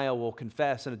Nehemiah will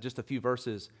confess in just a few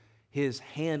verses, his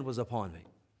hand was upon me.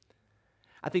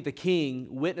 I think the king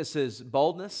witnesses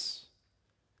boldness.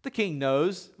 The king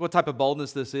knows what type of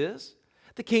boldness this is.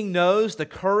 The king knows the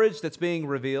courage that's being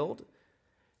revealed.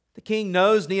 The king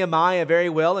knows Nehemiah very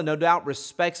well and no doubt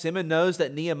respects him and knows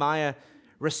that Nehemiah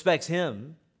respects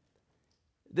him.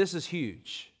 This is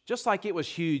huge. Just like it was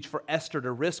huge for Esther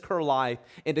to risk her life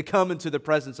and to come into the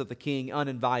presence of the king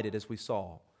uninvited, as we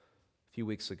saw a few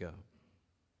weeks ago.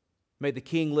 May the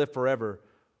king live forever.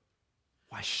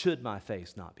 Why should my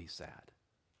face not be sad?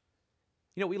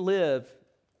 You know, we live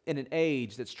in an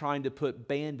age that's trying to put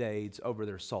Band-Aids over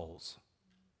their souls.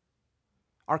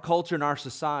 Our culture and our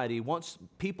society wants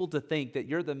people to think that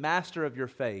you're the master of your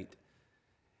fate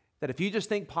that if you just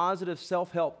think positive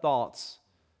self-help thoughts,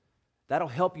 that'll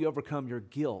help you overcome your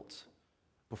guilt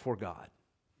before God.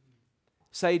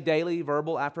 Say daily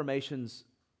verbal affirmations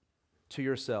to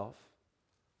yourself.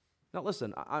 Now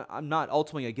listen, I'm not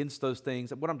ultimately against those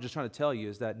things. What I'm just trying to tell you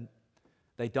is that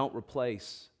they don't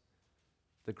replace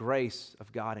the grace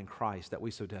of God in Christ that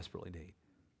we so desperately need.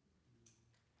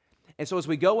 And so as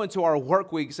we go into our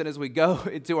work weeks and as we go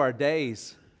into our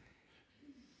days,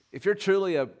 if you're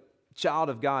truly a child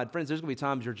of God, friends, there's going to be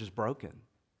times you're just broken.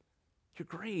 You're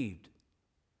grieved.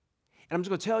 And I'm just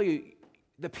going to tell you,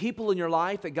 the people in your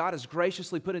life that God has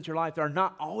graciously put into your life, they're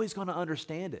not always going to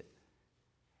understand it.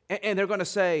 And they're going to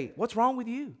say, what's wrong with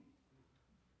you?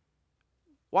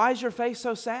 Why is your face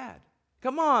so sad?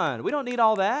 Come on, we don't need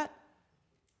all that.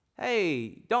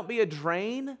 Hey, don't be a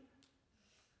drain.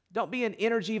 Don't be an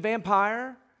energy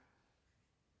vampire.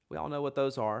 We all know what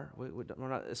those are. We're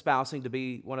not espousing to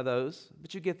be one of those,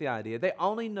 but you get the idea. They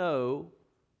only know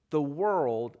the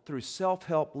world through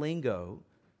self-help lingo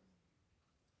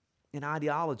and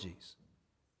ideologies.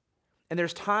 And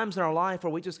there's times in our life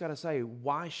where we just got to say,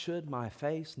 why should my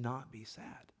face not be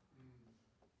sad?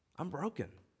 I'm broken.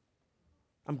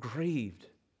 I'm grieved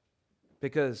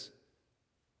because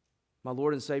my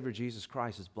Lord and Savior Jesus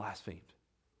Christ is blasphemed.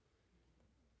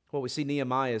 Well, we see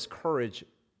Nehemiah's courage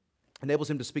enables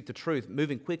him to speak the truth.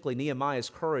 Moving quickly, Nehemiah's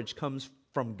courage comes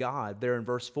from God. There in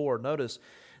verse 4, notice,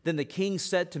 then the king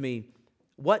said to me,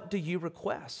 what do you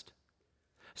request?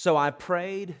 So I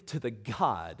prayed to the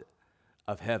God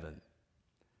of heaven.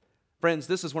 Friends,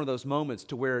 this is one of those moments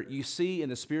to where you see in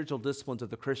the spiritual disciplines of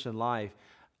the Christian life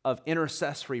of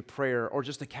intercessory prayer or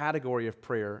just a category of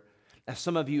prayer, as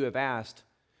some of you have asked,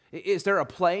 is there a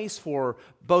place for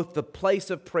both the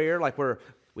place of prayer, like where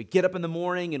we get up in the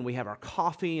morning and we have our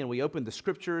coffee and we open the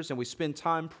scriptures and we spend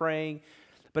time praying,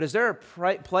 but is there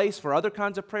a place for other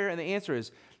kinds of prayer? And the answer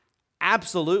is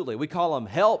absolutely. We call them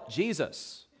help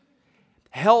Jesus,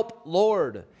 help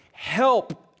Lord,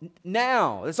 help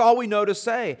now. That's all we know to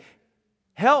say.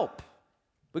 Help.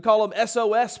 We call them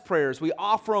SOS prayers. We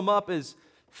offer them up as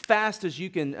fast as you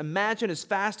can imagine, as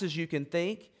fast as you can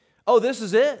think. Oh, this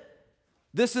is it.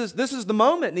 This is the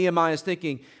moment, Nehemiah is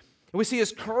thinking. And we see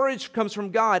his courage comes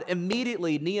from God.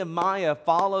 Immediately, Nehemiah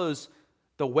follows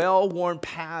the well-worn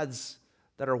paths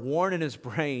that are worn in his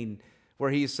brain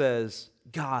where he says,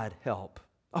 God, help.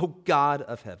 Oh, God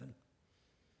of heaven.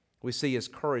 We see his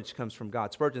courage comes from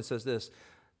God. Spurgeon says this,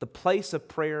 the place of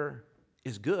prayer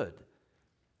is good,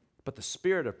 but the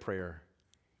spirit of prayer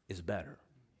is better.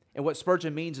 And what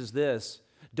Spurgeon means is this,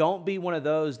 don't be one of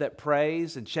those that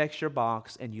prays and checks your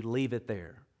box and you leave it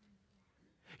there.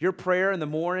 Your prayer in the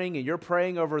morning and you're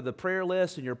praying over the prayer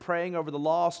list and you're praying over the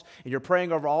lost and you're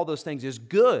praying over all those things is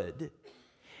good.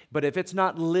 But if it's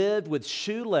not lived with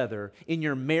shoe leather in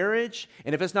your marriage,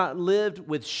 and if it's not lived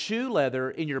with shoe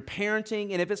leather in your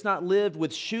parenting, and if it's not lived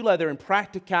with shoe leather in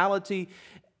practicality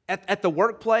at the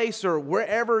workplace or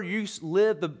wherever you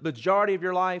live the majority of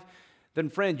your life, then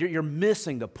friend, you're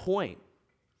missing the point.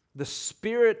 The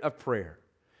spirit of prayer,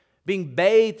 being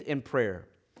bathed in prayer,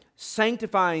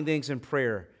 sanctifying things in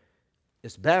prayer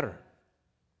is better.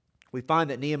 We find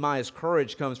that Nehemiah's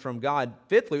courage comes from God.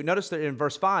 Fifthly, notice that in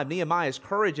verse 5, Nehemiah's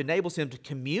courage enables him to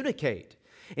communicate.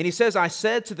 And he says, I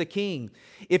said to the king,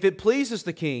 if it pleases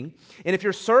the king, and if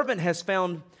your servant has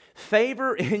found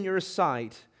favor in your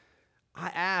sight, I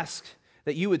ask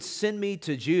that you would send me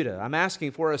to Judah. I'm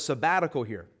asking for a sabbatical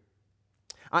here.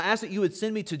 I ask that you would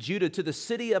send me to Judah, to the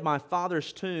city of my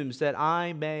father's tombs, that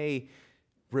I may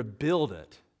rebuild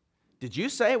it. Did you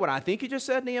say what I think you just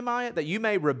said, Nehemiah? That you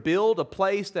may rebuild a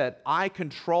place that I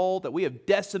control, that we have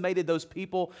decimated those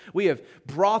people. We have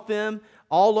brought them,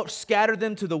 all scattered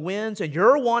them to the winds, and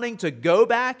you're wanting to go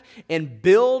back and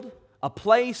build a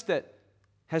place that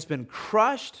has been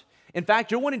crushed. In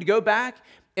fact, you're wanting to go back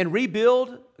and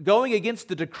rebuild, going against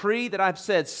the decree that I've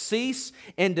said, cease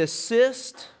and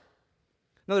desist.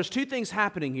 Now, there's two things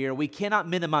happening here. We cannot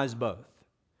minimize both.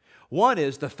 One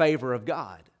is the favor of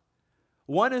God.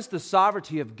 One is the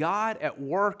sovereignty of God at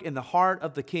work in the heart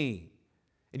of the king.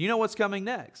 And you know what's coming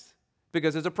next,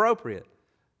 because it's appropriate.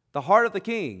 The heart of the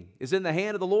king is in the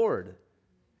hand of the Lord,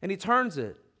 and he turns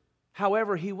it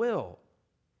however he will.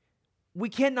 We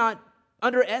cannot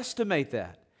underestimate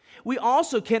that. We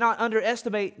also cannot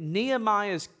underestimate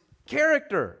Nehemiah's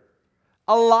character,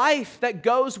 a life that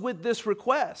goes with this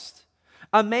request,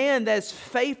 a man that's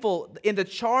faithful in the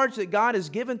charge that God has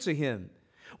given to him,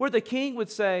 where the king would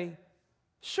say,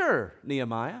 sure,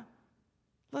 Nehemiah,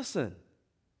 listen,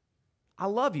 I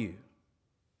love you.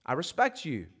 I respect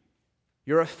you.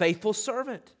 You're a faithful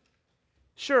servant.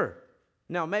 Sure.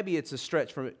 Now, maybe it's a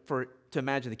stretch for to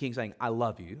imagine the king saying, I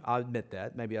love you. I'll admit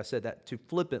that. Maybe I said that too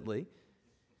flippantly.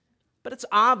 But it's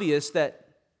obvious that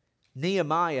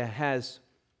Nehemiah has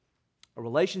a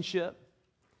relationship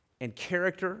and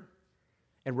character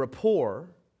and rapport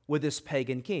with this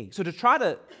pagan king. So to try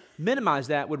to minimize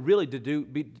that would really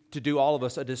be to do all of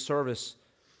us a disservice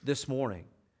this morning.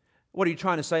 What are you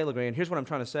trying to say, LeGrand? Here's what I'm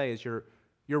trying to say is your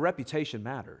reputation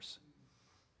matters.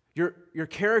 Your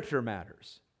character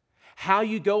matters. How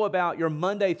you go about your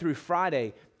Monday through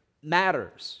Friday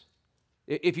matters.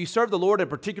 If you serve the Lord in a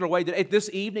particular way, this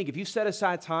evening, if you set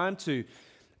aside time to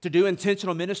do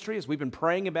intentional ministry, as we've been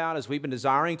praying about, as we've been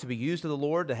desiring to be used of the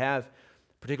Lord, to have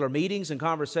particular meetings and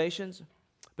conversations,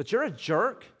 but you're a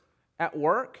jerk at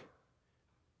work,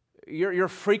 you're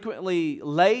frequently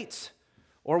late,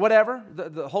 or whatever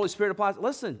the Holy Spirit applies,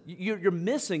 listen, you're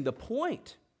missing the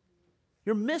point.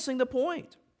 You're missing the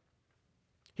point.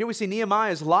 Here we see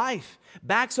Nehemiah's life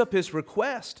backs up his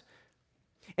request.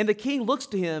 And the king looks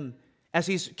to him as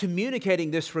he's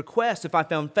communicating this request. If I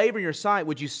found favor in your sight,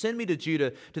 would you send me to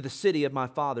Judah, to the city of my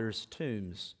father's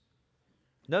tombs?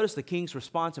 Notice the king's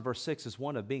response in verse 6 is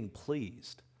one of being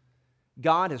pleased.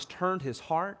 God has turned his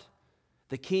heart.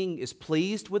 The king is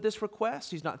pleased with this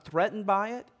request. He's not threatened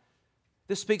by it.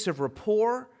 This speaks of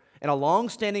rapport and a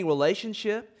long-standing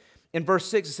relationship. In verse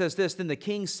 6, it says this, then the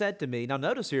king said to me, now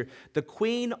notice here, the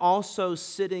queen also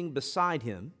sitting beside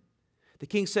him, the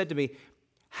king said to me,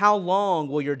 how long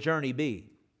will your journey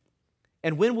be?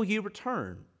 And when will you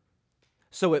return?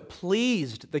 So it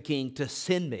pleased the king to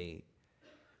send me,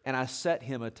 and I set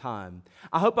him a time.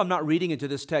 I hope I'm not reading into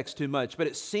this text too much, but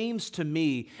it seems to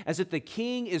me as if the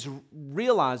king is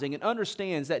realizing and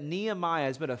understands that Nehemiah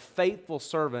has been a faithful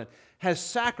servant, has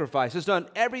sacrificed, has done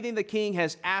everything the king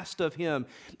has asked of him,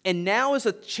 and now is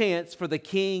a chance for the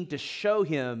king to show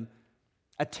him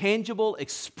a tangible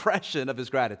expression of his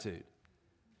gratitude.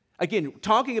 Again,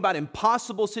 talking about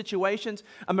impossible situations,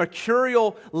 a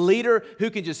mercurial leader who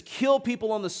can just kill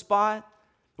people on the spot.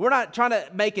 We're not trying to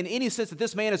make in any sense that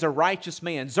this man is a righteous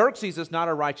man. Xerxes is not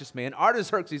a righteous man.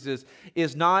 Artaxerxes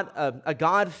is not a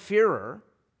God-fearer.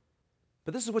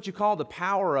 But this is what you call the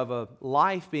power of a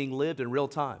life being lived in real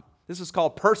time. This is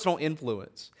called personal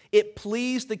influence. It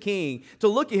pleased the king to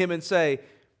look at him and say,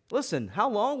 listen, how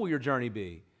long will your journey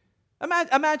be?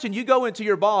 Imagine you go into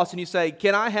your boss and you say,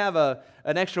 can I have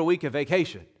an extra week of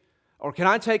vacation? Or can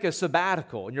I take a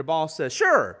sabbatical? And your boss says,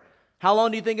 sure. How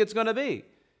long do you think it's going to be?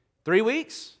 3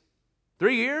 weeks?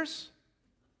 3 years?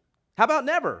 How about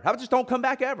never? How about just don't come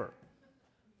back ever?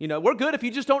 You know, we're good if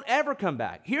you just don't ever come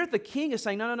back. Here the king is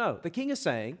saying, no. The king is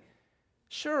saying,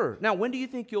 sure. Now, when do you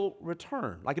think you'll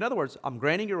return? Like, in other words, I'm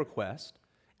granting your request,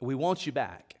 and we want you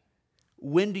back.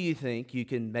 When do you think you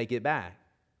can make it back?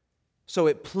 So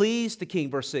it pleased the king,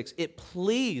 verse 6, it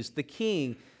pleased the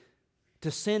king to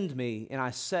send me, and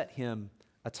I set him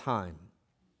a time.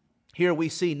 Here we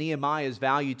see Nehemiah's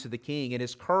value to the king, and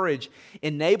his courage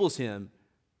enables him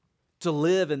to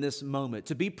live in this moment,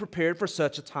 to be prepared for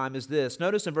such a time as this.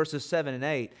 Notice in verses 7 and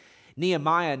 8,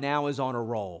 Nehemiah now is on a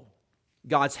roll.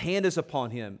 God's hand is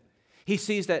upon him. He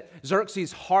sees that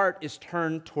Xerxes' heart is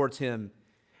turned towards him.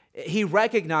 He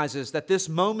recognizes that this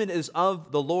moment is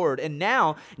of the Lord, and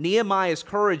now Nehemiah's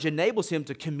courage enables him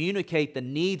to communicate the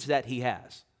needs that he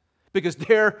has, because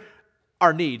there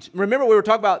are needs. Remember, we were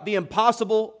talking about the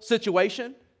impossible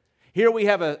situation? Here we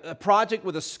have a project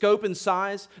with a scope and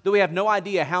size that we have no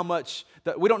idea how much,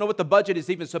 we don't know what the budget is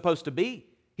even supposed to be.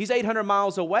 He's 800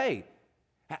 miles away.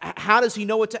 How does he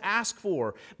know what to ask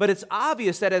for? But it's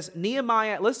obvious that as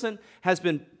Nehemiah, has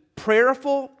been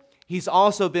prayerful, he's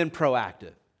also been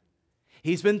proactive.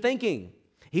 He's been thinking.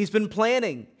 He's been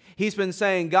planning. He's been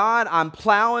saying, God, I'm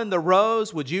plowing the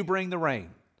rows. Would you bring the rain?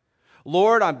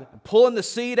 Lord, I'm pulling the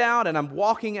seed out and I'm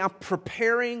walking out,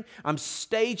 preparing, I'm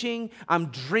staging, I'm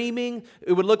dreaming.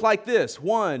 It would look like this: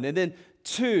 1, and then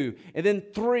 2, and then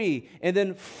 3, and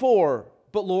then 4.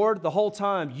 But Lord, the whole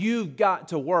time, you've got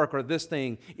to work or this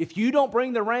thing. If you don't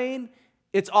bring the rain,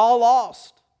 it's all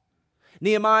lost.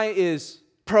 Nehemiah is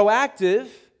proactive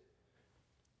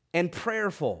and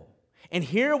prayerful. And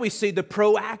here we see the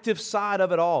proactive side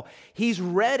of it all. He's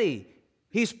ready.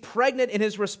 He's pregnant in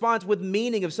his response with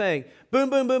meaning of saying, boom,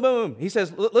 boom, boom, boom. He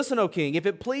says, listen, O king, if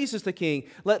it pleases the king,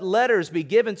 let letters be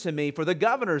given to me for the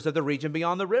governors of the region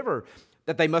beyond the river,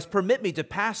 that they must permit me to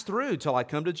pass through till I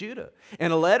come to Judah.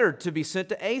 And a letter to be sent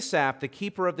to Asaph, the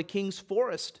keeper of the king's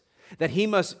forest, that he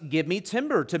must give me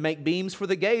timber to make beams for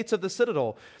the gates of the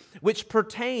citadel, which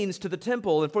pertains to the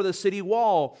temple and for the city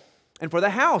wall and for the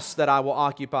house that I will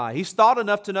occupy. He's thought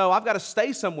enough to know I've got to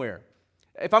stay somewhere.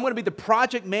 If I'm going to be the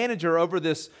project manager over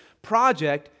this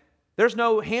project, there's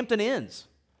no Hampton Inns.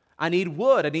 I need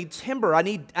wood. I need timber. I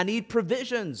need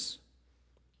provisions.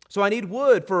 So I need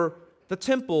wood for the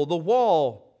temple, the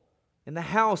wall, and the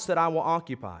house that I will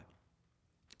occupy.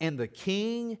 And the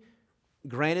king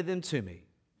granted them to me.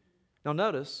 Now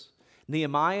notice,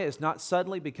 Nehemiah is not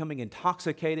suddenly becoming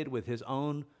intoxicated with his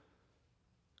own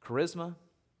charisma.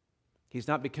 He's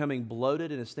not becoming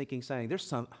bloated in his thinking, saying,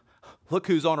 look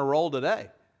who's on a roll today.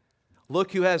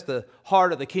 Look who has the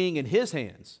heart of the king in his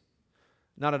hands.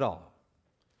 Not at all.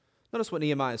 Notice what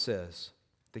Nehemiah says.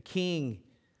 The king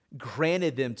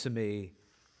granted them to me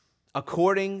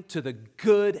according to the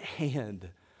good hand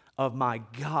of my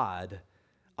God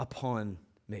upon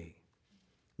me.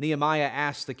 Nehemiah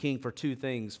asked the king for two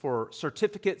things: for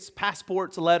certificates,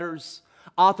 passports, letters,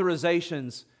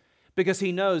 authorizations, because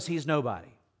he knows he's nobody.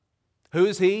 Who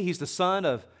is he? He's the son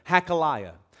of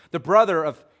Hakaliah, the brother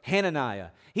of Hananiah.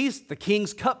 He's the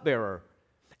king's cupbearer.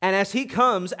 And as he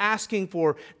comes asking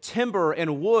for timber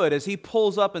and wood, as he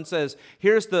pulls up and says,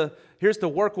 here's the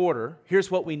work order,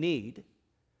 here's what we need,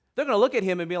 they're going to look at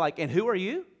him and be like, and who are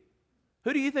you?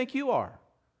 Who do you think you are?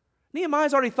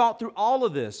 Nehemiah's already thought through all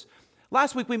of this.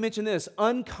 Last week we mentioned this,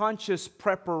 unconscious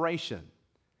preparation.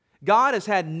 God has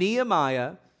had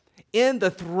Nehemiah in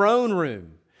the throne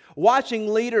room,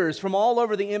 watching leaders from all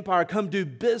over the empire come do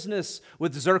business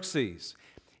with Xerxes.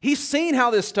 He's seen how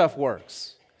this stuff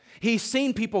works. He's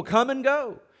seen people come and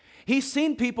go. He's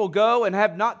seen people go and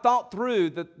have not thought through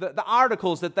the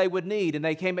articles that they would need. And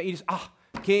they came back,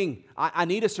 King, I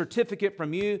need a certificate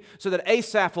from you so that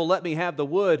Asaph will let me have the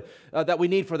wood that we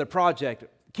need for the project.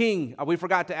 King, we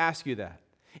forgot to ask you that.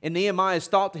 And Nehemiah's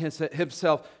thought to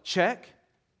himself, check.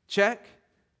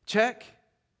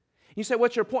 You say,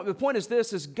 what's your point? The point is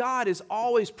this, is God is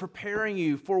always preparing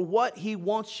you for what He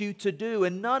wants you to do,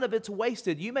 and none of it's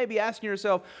wasted. You may be asking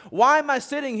yourself, why am I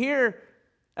sitting here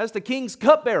as the king's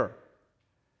cupbearer?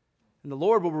 And the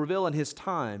Lord will reveal in His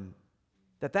time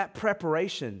that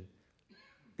preparation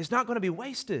is not going to be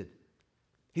wasted.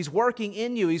 He's working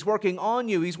in you. He's working on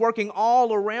you. He's working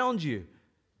all around you.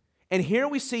 And here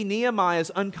we see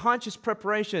Nehemiah's unconscious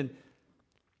preparation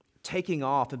taking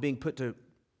off and being put to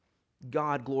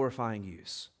God-glorifying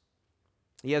use.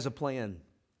 He has a plan.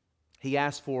 He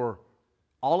asks for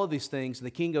all of these things, and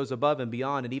the king goes above and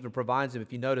beyond and even provides them.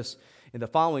 If you notice in the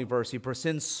following verse, he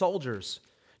sends soldiers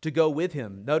to go with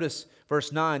him. Notice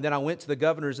verse 9, then I went to the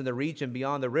governors in the region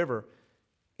beyond the river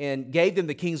and gave them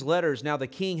the king's letters. Now the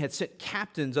king had sent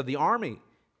captains of the army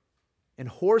and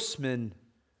horsemen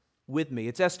with me.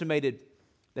 It's estimated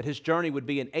that his journey would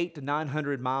be an 800 to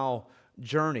 900 mile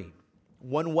journey,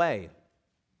 one way.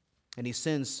 And he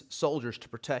sends soldiers to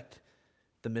protect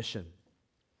the mission.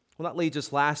 Well, that leads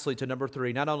us lastly to number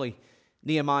 3. Not only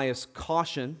Nehemiah's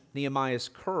caution, Nehemiah's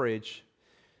courage.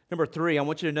 Number 3, I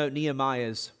want you to note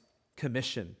Nehemiah's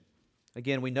commission.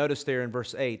 Again, we notice there in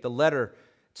verse 8, the letter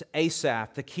to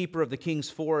Asaph, the keeper of the king's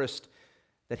forest,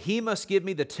 that he must give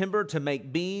me the timber to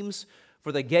make beams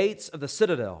for the gates of the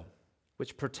citadel,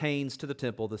 which pertains to the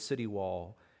temple, the city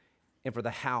wall, and for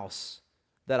the house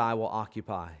that I will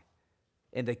occupy.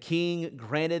 And the king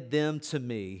granted them to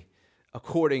me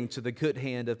according to the good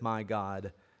hand of my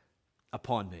God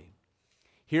upon me.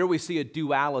 Here we see a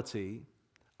duality,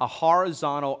 a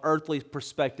horizontal earthly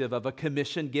perspective of a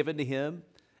commission given to him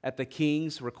at the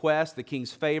king's request, the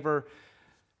king's favor.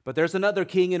 But there's another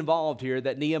king involved here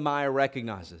that Nehemiah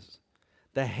recognizes.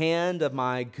 The hand of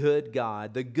my good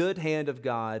God, the good hand of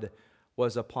God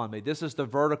was upon me. This is the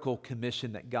vertical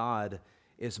commission that God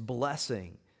is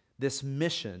blessing, this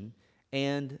mission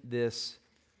and this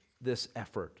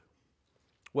effort.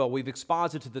 Well, we've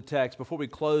exposited the text. Before we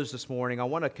close this morning, I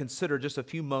want to consider just a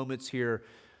few moments here,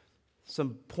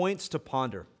 some points to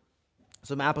ponder,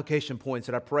 some application points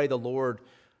that I pray the Lord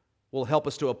will help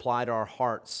us to apply to our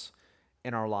hearts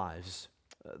and our lives.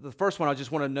 The first one I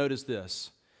just want to note is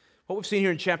this. What we've seen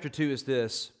here in chapter 2 is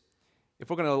this. If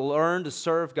we're going to learn to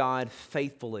serve God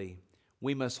faithfully,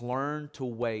 we must learn to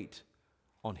wait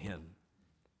on Him.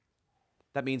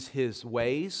 That means His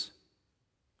ways,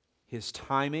 His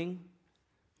timing.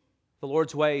 The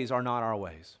Lord's ways are not our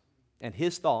ways, and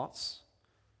His thoughts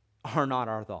are not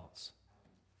our thoughts.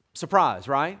 Surprise,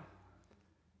 right?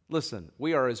 Listen,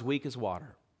 we are as weak as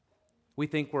water. We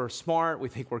think we're smart, we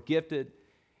think we're gifted,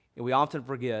 and we often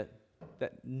forget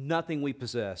that nothing we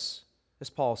possess, as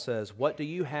Paul says, what do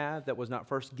you have that was not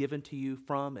first given to you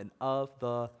from and of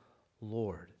the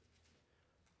Lord?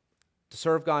 To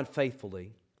serve God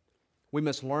faithfully, we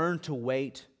must learn to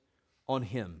wait on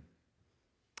Him.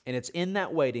 And it's in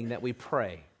that waiting that we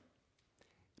pray.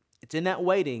 It's in that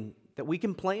waiting that we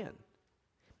can plan.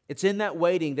 It's in that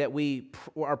waiting that we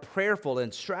are prayerful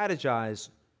and strategize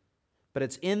But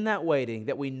it's in that waiting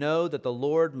that we know that the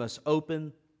Lord must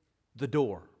open the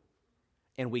door,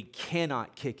 and we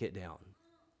cannot kick it down.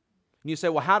 And you say,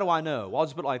 well, how do I know? Well, I'll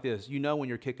just put it like this. You know when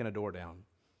you're kicking a door down,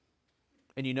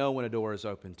 and you know when a door is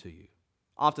open to you.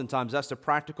 Oftentimes, that's the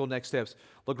practical next steps.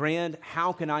 LeGrand,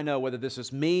 how can I know whether this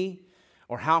is me,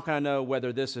 or how can I know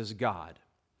whether this is God?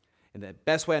 And the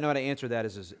best way I know how to answer that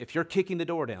is if you're kicking the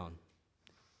door down,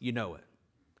 you know it.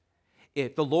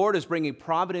 If the Lord is bringing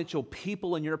providential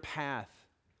people in your path,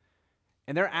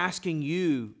 and they're asking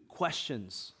you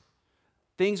questions,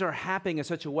 things are happening in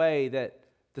such a way that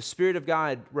the Spirit of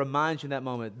God reminds you in that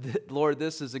moment, Lord,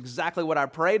 this is exactly what I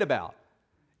prayed about.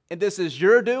 And this is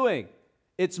your doing.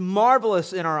 It's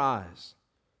marvelous in our eyes.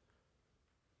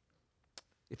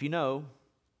 If you know,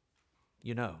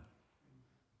 you know.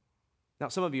 Now,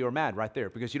 some of you are mad right there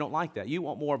because you don't like that. You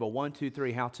want more of a 1, 2,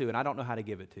 3, how to, and I don't know how to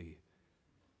give it to you.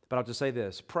 But I'll just say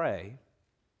this, pray,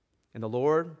 and the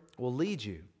Lord will lead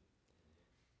you.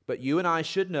 But you and I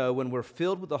should know when we're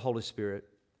filled with the Holy Spirit,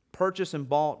 purchased and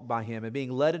bought by Him, and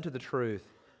being led into the truth,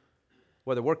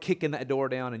 whether we're kicking that door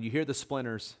down and you hear the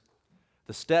splinters,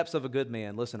 the steps of a good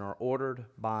man, listen, are ordered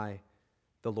by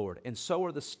the Lord. And so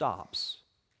are the stops.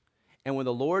 And when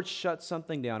the Lord shuts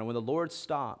something down, and when the Lord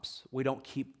stops, we don't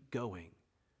keep going.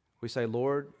 We say,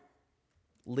 Lord,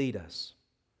 lead us,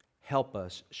 help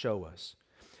us, show us.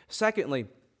 Secondly,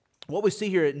 what we see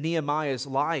here at Nehemiah's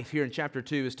life here in chapter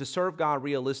 2 is to serve God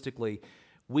realistically,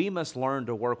 we must learn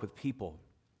to work with people.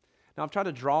 Now, I've tried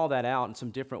to draw that out in some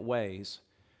different ways,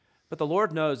 but the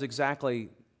Lord knows exactly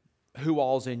who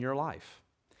all's in your life.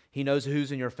 He knows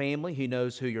who's in your family. He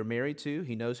knows who you're married to.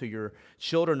 He knows who your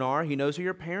children are. He knows who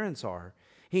your parents are.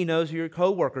 He knows who your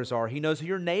co-workers are. He knows who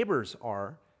your neighbors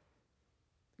are.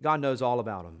 God knows all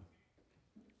about them.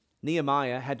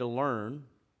 Nehemiah had to learn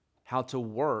how to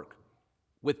work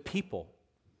with people.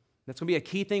 That's going to be a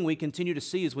key thing we continue to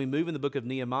see as we move in the book of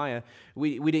Nehemiah.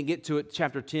 We didn't get to it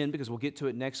chapter 10 because we'll get to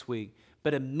it next week.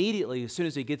 But immediately, as soon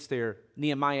as he gets there,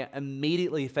 Nehemiah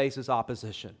immediately faces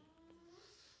opposition.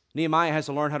 Nehemiah has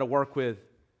to learn how to work with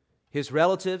his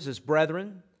relatives, his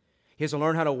brethren. He has to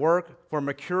learn how to work for a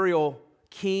mercurial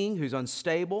king who's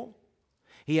unstable.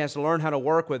 He has to learn how to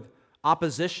work with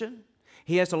opposition.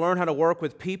 He has to learn how to work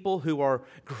with people who are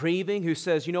grieving, who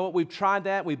says, you know what, we've tried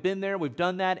that, we've been there, we've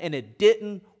done that, and it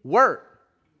didn't work.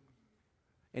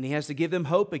 And he has to give them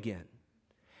hope again.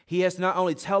 He has to not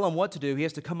only tell them what to do, he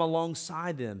has to come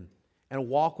alongside them and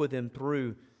walk with them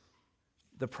through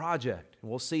the project. And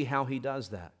we'll see how he does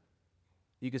that.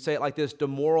 You could say it like this,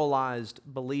 demoralized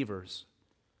believers.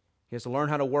 He has to learn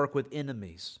how to work with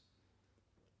enemies.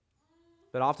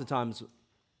 But oftentimes,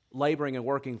 laboring and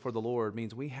working for the Lord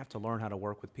means we have to learn how to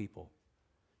work with people.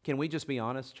 Can we just be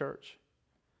honest, church?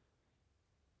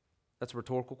 That's a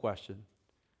rhetorical question,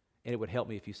 and it would help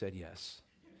me if you said yes.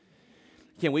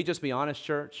 Can we just be honest,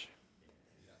 church?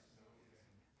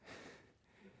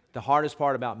 The hardest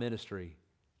part about ministry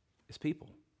is people.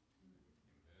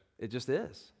 It just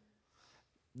is.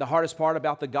 The hardest part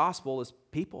about the gospel is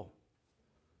people.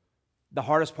 The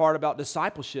hardest part about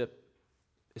discipleship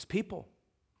is people.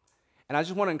 And I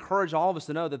just want to encourage all of us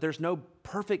to know that there's no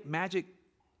perfect magic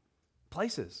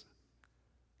places.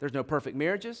 There's no perfect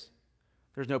marriages.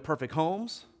 There's no perfect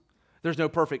homes. There's no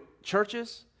perfect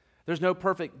churches. There's no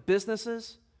perfect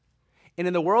businesses. And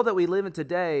in the world that we live in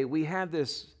today, we have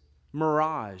this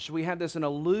mirage. We have this an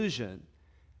illusion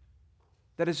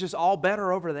that it's just all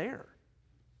better over there.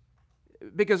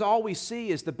 Because all we see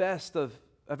is the best of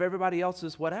everybody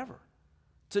else's whatever.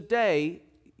 Today,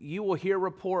 you will hear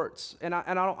reports, and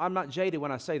I'm not jaded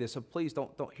when I say this, so please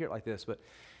don't hear it like this, but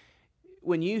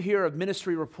when you hear of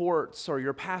ministry reports or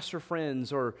your pastor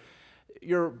friends or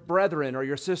your brethren or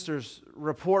your sisters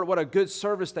report what a good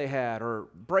service they had or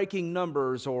breaking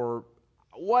numbers or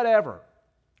whatever,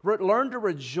 learn to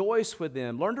rejoice with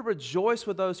them. Learn to rejoice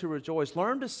with those who rejoice.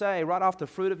 Learn to say right off the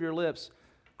fruit of your lips,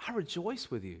 I rejoice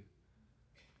with you.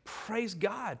 Praise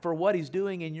God for what He's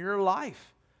doing in your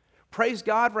life. Praise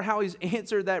God for how He's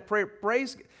answered that prayer.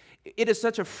 It is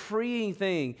such a freeing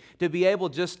thing to be able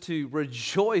just to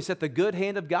rejoice at the good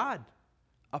hand of God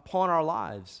upon our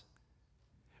lives.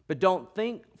 But don't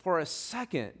think for a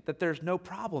second that there's no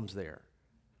problems there.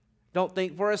 Don't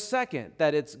think for a second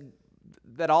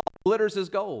that all glitters is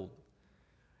gold.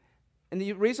 And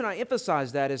the reason I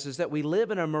emphasize that is that we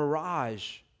live in a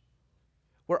mirage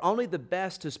where only the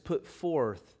best is put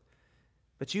forth.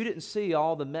 But you didn't see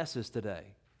all the messes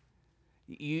today.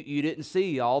 You didn't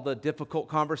see all the difficult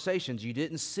conversations. You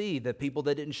didn't see the people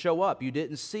that didn't show up. You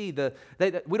didn't see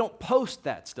we don't post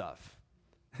that stuff.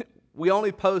 We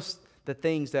only post the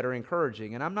things that are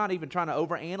encouraging. And I'm not even trying to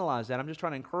overanalyze that. I'm just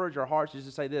trying to encourage our hearts just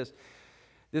to say this.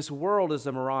 This world is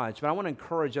a mirage, but I want to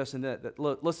encourage us in that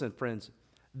look, listen, friends,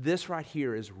 this right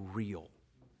here is real.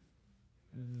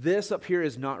 This up here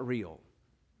is not real.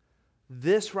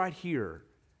 This right here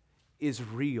is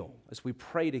real as we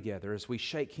pray together, as we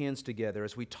shake hands together,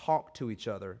 as we talk to each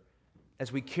other,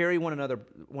 as we carry one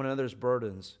another's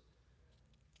burdens.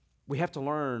 We have to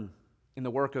learn in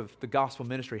the work of the gospel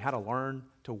ministry how to learn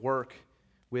to work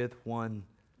with one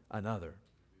another.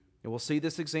 And we'll see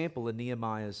this example in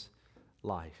Nehemiah's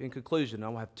life. In conclusion, I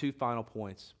will have two final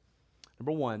points.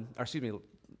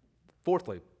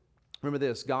 Fourthly, remember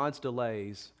this: God's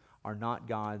delays are not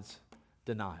God's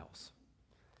denials.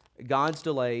 God's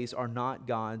delays are not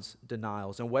God's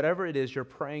denials. And whatever it is you're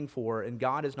praying for and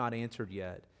God has not answered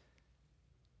yet,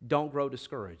 don't grow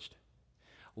discouraged.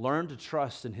 Learn to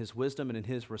trust in His wisdom and in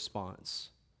His response.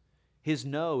 His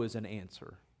no is an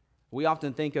answer. We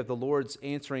often think of the Lord's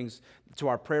answerings to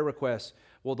our prayer requests.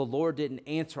 Well, the Lord didn't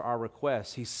answer our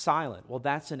requests. He's silent. Well,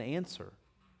 that's an answer.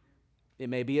 It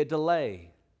may be a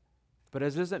delay, but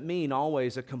it doesn't mean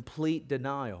always a complete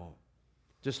denial.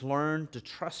 Just learn to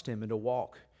trust Him and to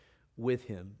walk with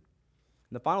Him. And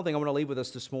the final thing I want to leave with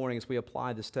us this morning as we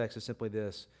apply this text is simply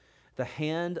this: the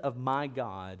hand of my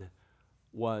God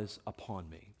was upon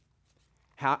me.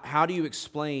 How do you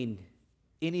explain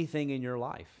anything in your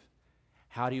life?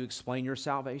 How do you explain your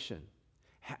salvation?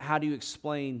 How do you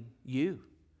explain you?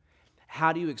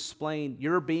 How do you explain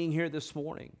your being here this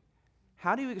morning?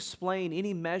 How do you explain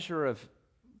any measure of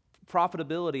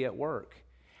profitability at work?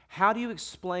 How do you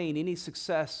explain any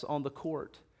success on the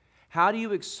court? How do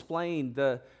you explain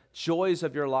the joys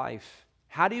of your life?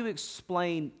 How do you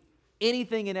explain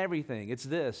anything and everything? It's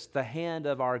this: the hand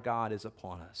of our God is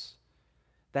upon us.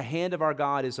 The hand of our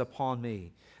God is upon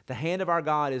me. The hand of our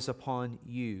God is upon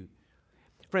you.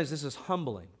 Friends, this is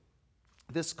humbling.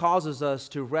 This causes us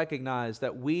to recognize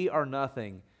that we are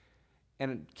nothing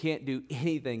and can't do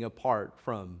anything apart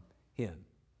from Him.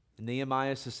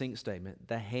 Nehemiah's succinct statement: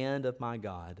 the hand of my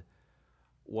God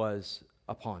was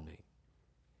upon me.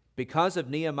 Because of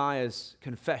Nehemiah's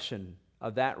confession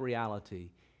of that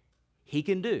reality, he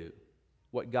can do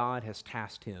what God has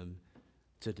tasked him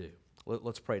to do.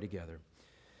 Let's pray together.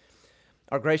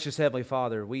 Our gracious Heavenly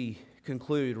Father, we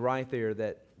conclude right there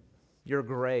that your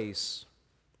grace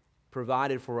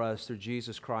provided for us through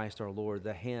Jesus Christ our Lord,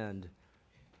 the hand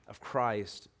of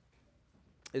Christ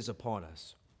is upon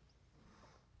us.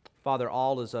 Father,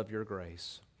 all is of your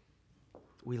grace.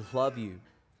 We love you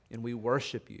and we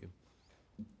worship you.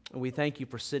 And we thank you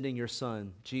for sending your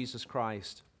Son, Jesus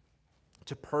Christ,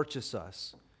 to purchase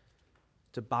us,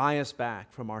 to buy us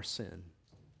back from our sin.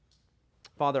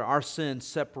 Father, our sin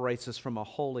separates us from a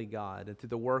holy God, and through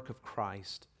the work of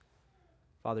Christ,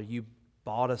 Father, you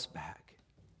bought us back.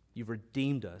 You've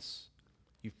redeemed us.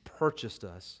 You've purchased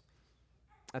us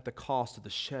at the cost of the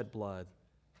shed blood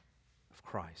of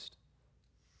Christ.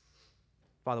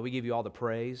 Father, we give you all the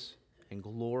praise and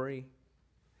glory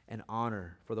and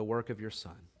honor for the work of your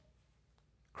Son.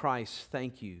 Christ,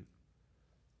 thank you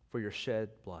for your shed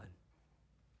blood.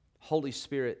 Holy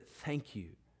Spirit, thank you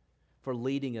for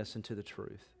leading us into the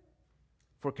truth,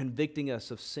 for convicting us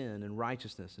of sin and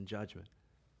righteousness and judgment.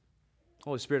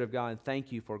 Holy Spirit of God,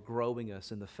 thank you for growing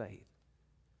us in the faith.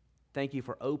 Thank you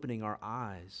for opening our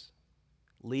eyes,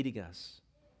 leading us,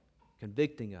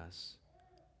 convicting us,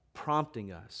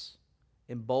 prompting us,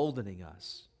 emboldening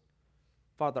us.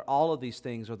 Father, all of these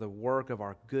things are the work of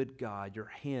our good God,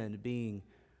 your hand being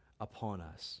upon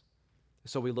us.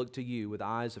 So we look to you with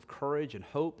eyes of courage and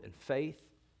hope and faith.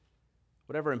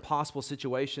 Whatever impossible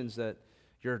situations that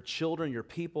your children, your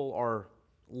people are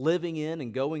living in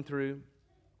and going through,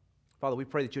 Father, we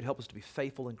pray that you'd help us to be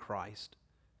faithful in Christ,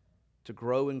 to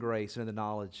grow in grace and in the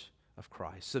knowledge of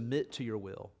Christ. Submit to your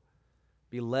will.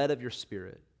 Be led of your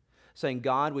Spirit, saying,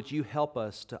 God, would you help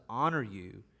us to honor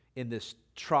you in this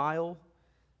trial,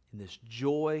 in this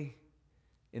joy,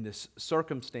 in this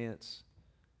circumstance?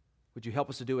 Would you help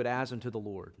us to do it as unto the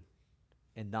Lord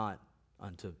and not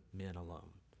unto men alone?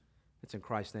 It's in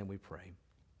Christ's name we pray.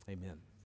 Amen.